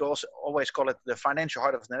 Again, we also always call it the financial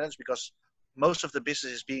heart of the Netherlands, because most of the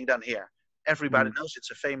business is being done here. Everybody knows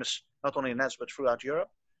it's a famous, not only in the Netherlands, but throughout Europe.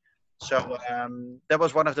 So that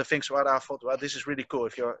was one of the things what I thought, well, this is really cool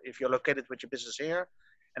if you're located with your business here.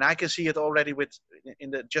 And I can see it already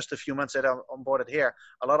in just a few months that I'm onboarded here.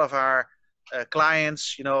 A lot of our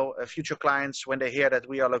clients, future clients, when they hear that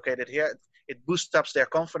we are located here, it boosts up their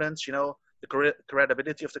confidence, the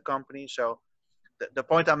credibility of the company. So the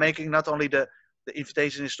point I'm making, not only the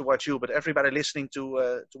invitation is towards you, but everybody listening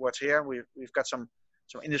towards here. We've got some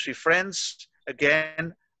industry friends.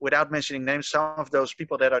 Again, without mentioning names, some of those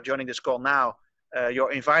people that are joining this call now,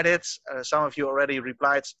 you're invited. Some of you already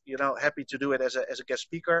replied, happy to do it as a guest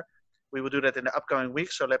speaker. We will do that in the upcoming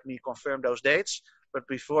week, so let me confirm those dates. But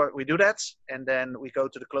before we do that, and then we go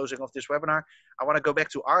to the closing of this webinar, I want to go back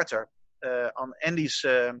to Arthur on Andy's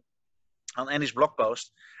blog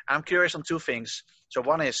post. I'm curious on two things. So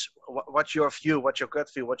one is, what's your view, what's your gut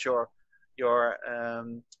view, what's your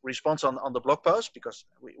response on the blog post? Because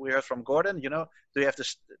we heard from Gordon, do you have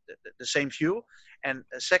the same view? And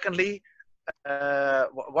secondly,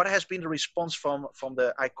 what has been the response from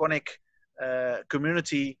the Iconic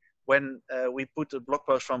community when we put the blog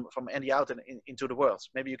post from Andy out into the world?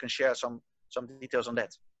 Maybe you can share some details on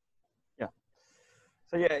that. Yeah.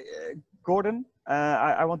 So yeah, Gordon,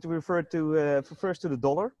 I want to refer to first to the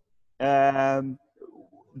dollar. The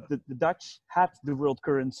Dutch had the world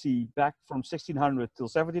currency back from 1600 till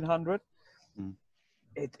 1700.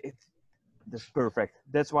 That's perfect.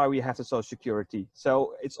 That's why we have the Social Security.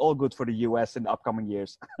 So it's all good for the US in the upcoming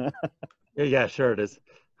years. Yeah, sure it is.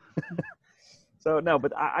 So no,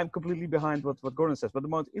 but I'm completely behind what Gordon says. But the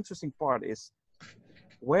most interesting part is,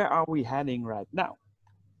 where are we heading right now?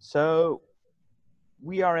 So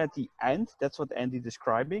we are at the end. That's what Andy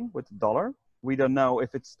describing with the dollar. We don't know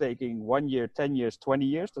if it's taking 1 year, 10 years, 20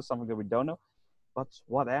 years. That's something that we don't know. But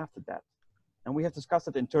what after that? And we have discussed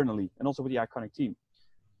it internally and also with the Iconic team.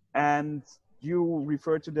 And you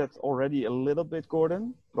referred to that already a little bit,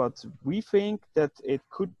 Gordon. But we think that it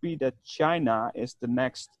could be that China is the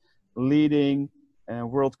next leading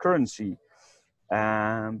world currency.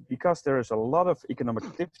 Because there is a lot of economic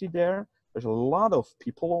activity there. There's a lot of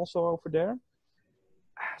people also over there.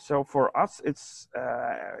 So for us, it's,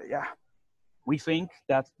 we think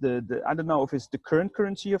that I don't know if it's the current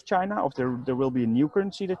currency of China, or if there will be a new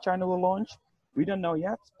currency that China will launch. We don't know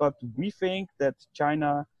yet, but we think that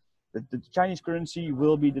the Chinese currency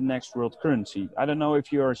will be the next world currency. I don't know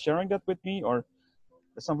if you are sharing that with me, or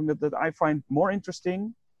something that I find more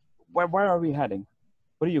interesting. Where are we heading?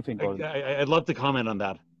 What do you think, Gordon? I'd love to comment on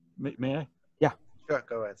that. May I? Yeah. Sure,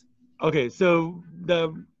 go ahead. Okay, so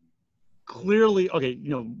clearly,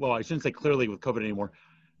 well, I shouldn't say clearly with COVID anymore.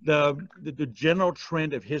 The general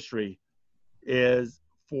trend of history is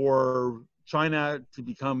for China to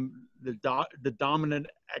become the dominant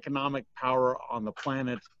economic power on the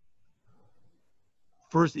planet,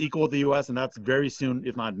 first equal to the US, and that's very soon,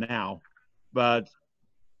 if not now. But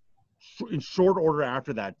in short order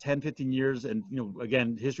after that, 10, 15 years, and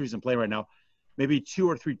again, history's in play right now, maybe 2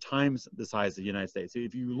 or 3 times the size of the United States. So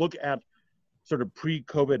if you look at sort of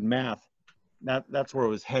pre-COVID math, that's where it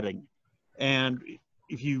was heading. And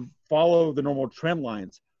if you follow the normal trend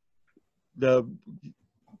lines,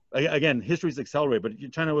 again, history's accelerated, but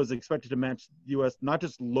China was expected to match the US, not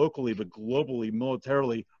just locally, but globally,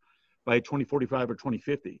 militarily, by 2045 or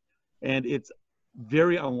 2050. And it's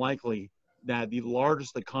very unlikely that the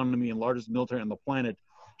largest economy and largest military on the planet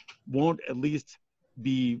won't at least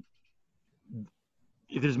be,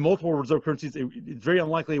 if there's multiple reserve currencies, it's very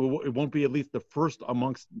unlikely it won't be at least the first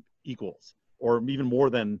amongst equals, or even more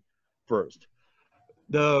than first.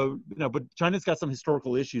 But China's got some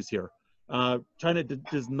historical issues here. China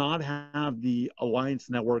does not have the alliance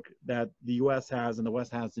network that the US has and the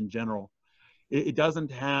West has in general. It doesn't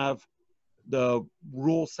have the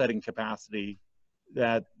rule setting capacity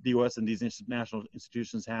that the US and these international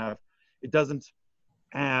institutions have. It doesn't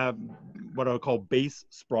have what I would call base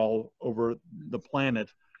sprawl over the planet.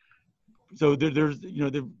 So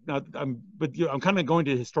I'm kind of going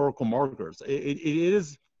to historical markers. It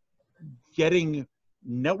is getting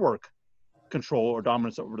network control or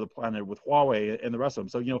dominance over the planet with Huawei and the rest of them.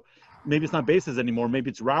 So, maybe it's not bases anymore. Maybe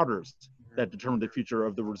it's routers that determine the future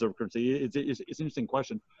of the reserve currency. It's an interesting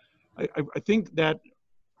question. I think that,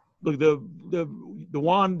 look, the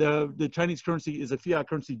yuan, the Chinese currency is a fiat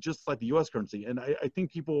currency just like the US currency. And I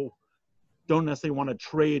think people don't necessarily want to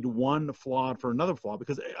trade one flaw for another flaw,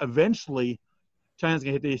 because eventually China's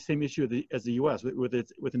going to hit the same issue as the US with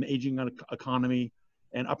an aging economy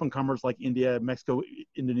and up and comers like India, Mexico,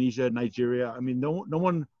 Indonesia, Nigeria. I mean, no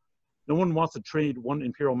one wants to trade one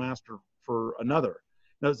imperial master for another.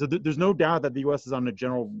 Now, so there's no doubt that the US is on a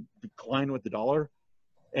general decline with the dollar.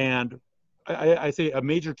 And I say a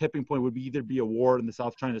major tipping point would either be a war in the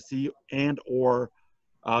South China Sea or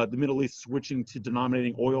the Middle East switching to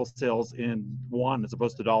denominating oil sales in yuan as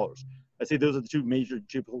opposed to dollars. I say those are the 2 major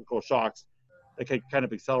geopolitical shocks that can kind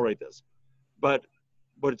of accelerate this. But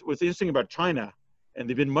what's interesting about China, and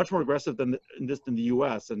they've been much more aggressive than the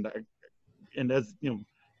US, and as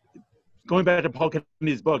going back to Paul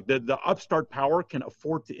Kennedy's book, the upstart power can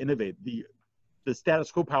afford to innovate. The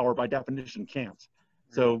status quo power, by definition, can't.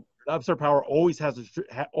 So the upstart power always has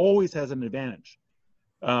an advantage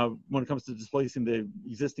when it comes to displacing the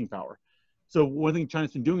existing power. So one thing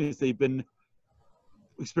China's been doing is they've been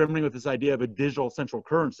experimenting with this idea of a digital central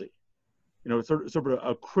currency, sort of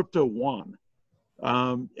a crypto yuan.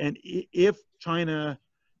 And if China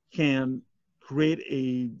can create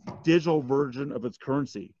a digital version of its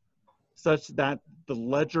currency such that the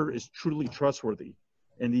ledger is truly trustworthy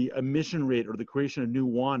and the emission rate or the creation of new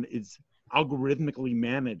yuan is algorithmically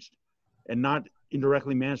managed and not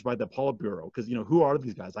indirectly managed by the Politburo, because who are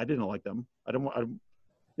these guys? I didn't like them.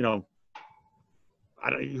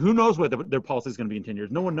 Who knows what their policy is going to be in 10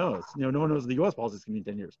 years? No one knows. No one knows the U.S. policy is going to be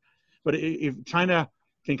in 10 years. But if China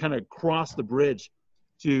can kind of cross the bridge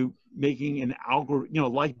to making an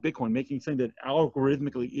algorithm, like Bitcoin, making something that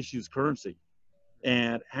algorithmically issues currency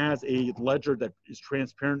and has a ledger that is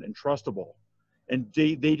transparent and trustable, and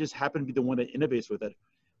they just happen to be the one that innovates with it,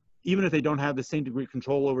 even if they don't have the same degree of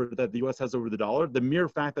control over it that the U.S. has over the dollar, the mere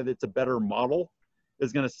fact that it's a better model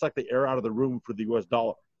is going to suck the air out of the room for the U.S.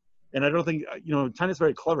 dollar. And I don't think, China's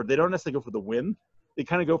very clever. They don't necessarily go for the win. They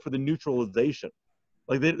kind of go for the neutralization.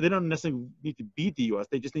 Like they don't necessarily need to beat the U.S.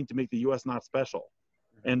 They just need to make the U.S. not special.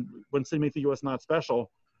 And once they make the U.S. not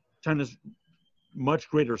special, China's much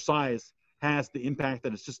greater size has the impact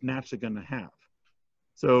that it's just naturally going to have.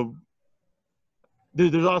 So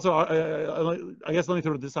there's also, I guess, let me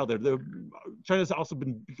throw this out there. China's also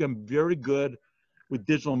become very good with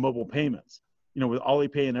digital and mobile payments, with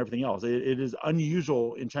Alipay and everything else. It is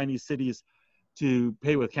unusual in Chinese cities to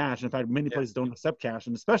pay with cash. In fact, many places don't accept cash,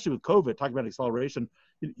 and especially with COVID, talking about acceleration,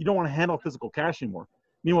 you don't want to handle physical cash anymore.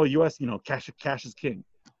 Meanwhile, U.S., cash is king.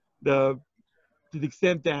 To the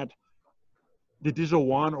extent that the digital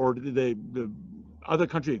yuan or the other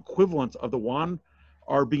country equivalents of the yuan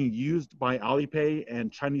are being used by Alipay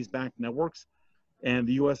and Chinese-backed networks, and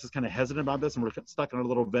the U.S. is kind of hesitant about this, and we're stuck in our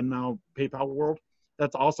little Venmo, PayPal world,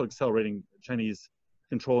 that's also accelerating Chinese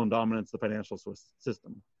control and dominance of the financial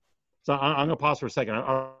system. So I'm going to pause for a second.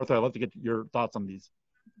 Arthur, I'd love to get your thoughts on these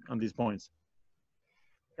points.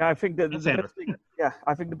 Yeah, I think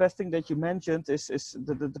I think the best thing that you mentioned is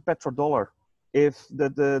the petrodollar. If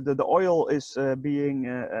the oil is being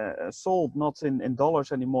sold not in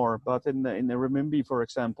dollars anymore, but in the renminbi, for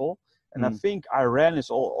example, and I think Iran is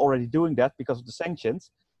already doing that because of the sanctions.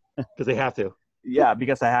 Because they have to. Yeah,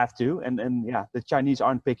 because they have to, and yeah, the Chinese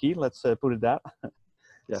aren't picky. Let's put it that.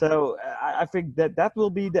 Yeah. So I think that will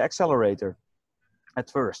be the accelerator at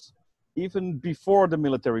first, even before the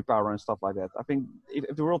military power and stuff like that. I think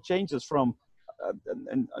if the world changes from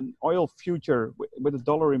an oil future with a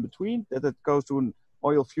dollar in between, that it goes to an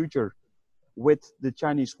oil future with the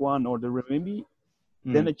Chinese yuan or the renminbi,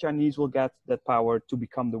 then the Chinese will get that power to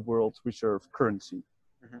become the world's reserve currency.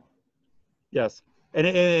 Mm-hmm. Yes,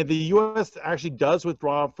 and the U.S. actually does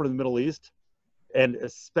withdraw from the Middle East, and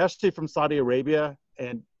especially from Saudi Arabia,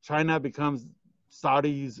 and China becomes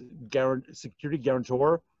Saudi's security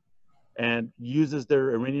guarantor and uses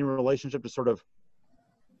their Iranian relationship to sort of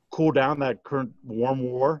cool down that current warm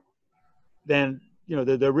war. Then,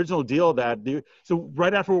 the original deal so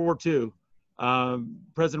right after World War II,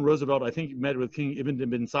 President Roosevelt, I think, met with King Ibn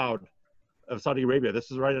bin Saud of Saudi Arabia. This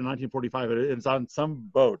was right in 1945. It's on some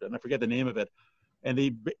boat, and I forget the name of it. And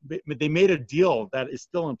they made a deal that is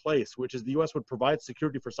still in place, which is the U.S. would provide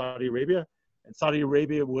security for Saudi Arabia, and Saudi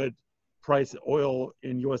Arabia would price oil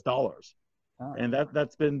in U.S. dollars. Oh. And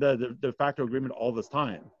that's been the de facto agreement all this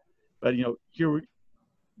time. But here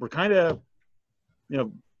we're kind of,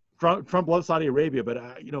 Trump loves Saudi Arabia, but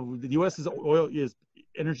the U.S. is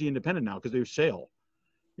energy independent now because there's shale.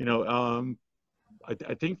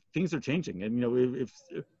 I think things are changing,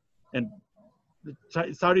 and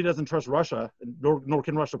Saudi doesn't trust Russia, nor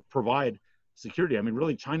can Russia provide security. I mean,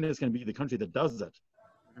 really, China is going to be the country that does it,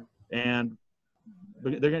 and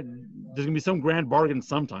there's going to be some grand bargain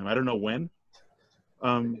sometime. I don't know when.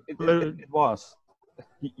 It was.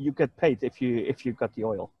 You get paid if you got the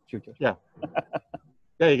oil future. Yeah.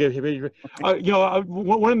 Yeah, you get,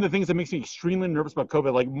 one of the things that makes me extremely nervous about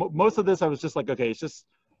COVID, like most of this, I was just like, okay,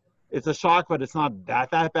 it's a shock, but it's not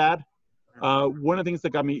that bad. One of the things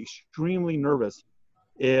that got me extremely nervous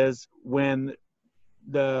is when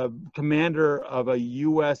the commander of a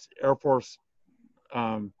U.S. Air Force,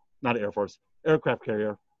 aircraft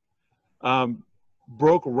carrier,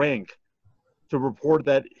 broke rank to report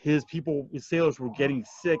that his sailors were getting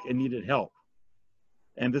sick and needed help.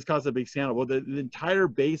 And this caused a big scandal. Well, the entire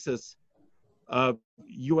basis of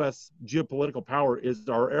U.S. geopolitical power is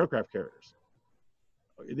our aircraft carriers.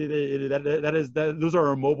 Those are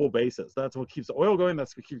our mobile bases. That's what keeps the oil going.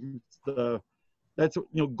 That's what keeps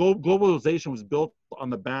globalization was built on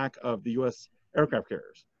the back of the U.S. aircraft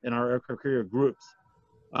carriers and our aircraft carrier groups.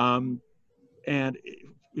 And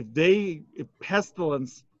if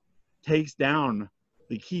pestilence takes down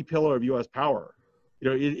the key pillar of U.S. power,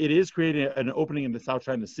 it is creating an opening in the South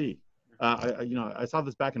China Sea. I saw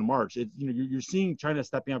this back in March. You're seeing China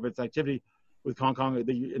stepping up its activity with Hong Kong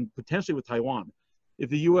and potentially with Taiwan. If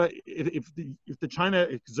the China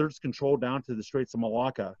exerts control down to the Straits of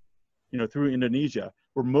Malacca, through Indonesia,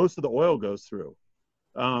 where most of the oil goes through,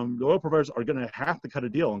 the oil providers are going to have to cut a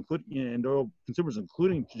deal, and oil consumers,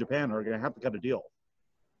 including Japan, are going to have to cut a deal.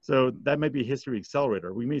 So that might be a history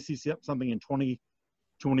accelerator. We may see something in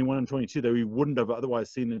 2021 and 22 that we wouldn't have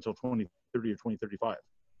otherwise seen until 2030 or 2035.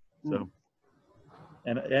 So,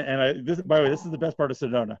 this, by the way, this is the best part of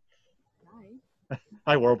Sedona. Hi.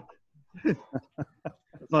 Hi, world. It's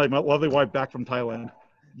not like my lovely wife back from Thailand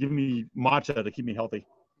giving me matcha to keep me healthy.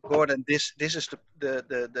 Gordon, this is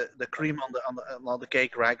the cream on the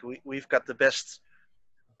cake, right? We've got the best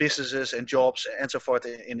businesses and jobs and so forth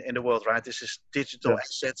in the world, right? This is digital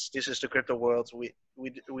assets. This is the crypto world. We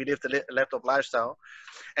live the laptop lifestyle.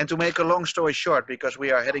 And to make a long story short, because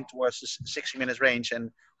we are heading towards the 60 minutes range, and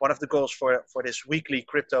one of the goals for this weekly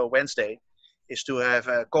Crypto Wednesday is to have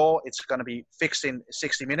a call. It's going to be fixed in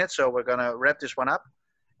 60 minutes. So we're going to wrap this one up.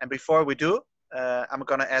 And before we do, I'm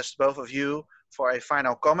going to ask both of you for a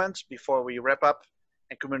final comment before we wrap up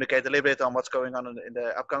and communicate a little bit on what's going on in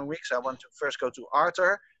the upcoming weeks. I want to first go to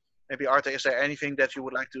Arthur. Maybe Arthur, is there anything that you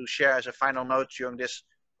would like to share as a final note during this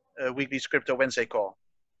weekly Crypto Wednesday call?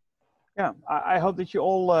 Yeah, I hope that you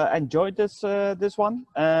all enjoyed this one.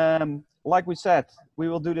 Like we said, we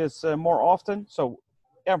will do this more often. So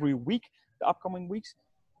every week, the upcoming weeks.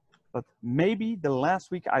 But maybe the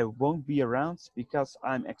last week I won't be around because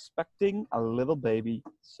I'm expecting a little baby.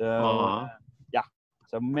 So yeah,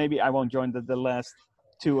 so maybe I won't join the last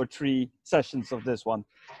 2 or 3 sessions of this one.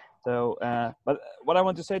 So, but what I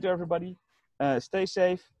want to say to everybody, stay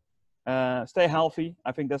safe, stay healthy.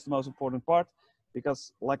 I think that's the most important part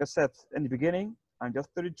because like I said in the beginning, I'm just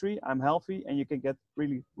 33, I'm healthy, and you can get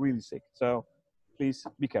really, really sick. So please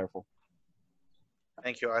be careful.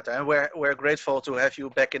 Thank you, Arthur. And we're grateful to have you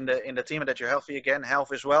back in the team and that you're healthy again.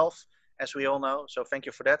 Health is wealth, as we all know. So thank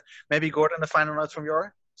you for that. Maybe Gordon, the final note from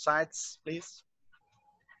your sides, please.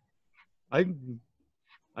 I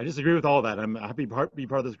disagree with all of that. I'm happy to be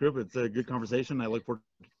part of this group. It's a good conversation. I look forward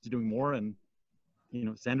to doing more. And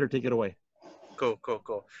Sander, take it away. Cool.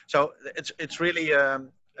 So it's really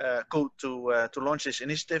cool to launch this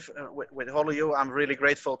initiative with all of you. I'm really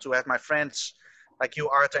grateful to have my friends like you,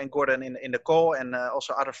 Arthur and Gordon, in the call, and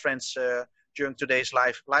also other friends during today's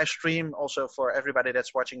live stream. Also for everybody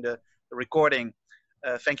that's watching the recording,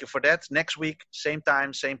 thank you for that. Next week, same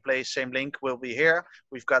time, same place, same link, we'll be here.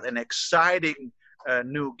 We've got an exciting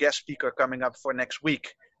new guest speaker coming up for next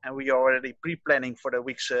week, and we are already pre-planning for the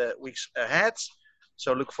weeks ahead.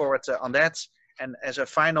 So look forward on that. And as a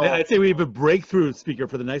final, I'd say we have a breakthrough speaker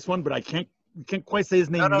for the next one, but we can't quite say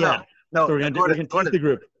his name yet. No, so we're going to tease the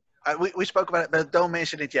group. We spoke about it, but don't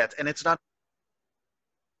mention it yet. And it's not.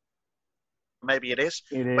 Maybe it is.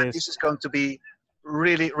 But this is going to be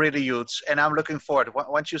really, really huge. And I'm looking forward.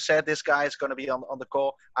 Once you said this guy is going to be on the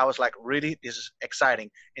call, I was like, really, this is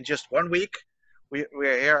exciting. In just 1 week,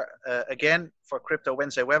 we're here again for Crypto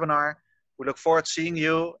Wednesday webinar. We look forward to seeing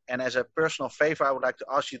you. And as a personal favor, I would like to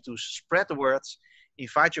ask you to spread the words,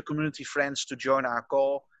 invite your community friends to join our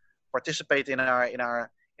call, participate in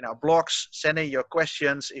our blogs, send in your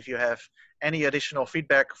questions. If you have any additional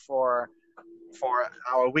feedback for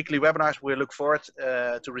our weekly webinars, we look forward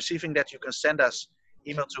to receiving that. You can send us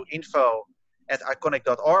email to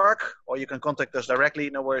info@iconic.org, or you can contact us directly.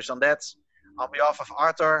 No worries on that. On behalf of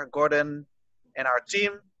Arthur, Gordon, and our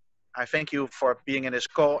team, I thank you for being in this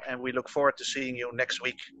call, and we look forward to seeing you next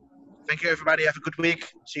week. Thank you, everybody. Have a good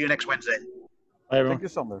week. See you next Wednesday. Bye, everyone. Thank you,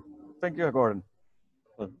 Sander. Thank you, Gordon.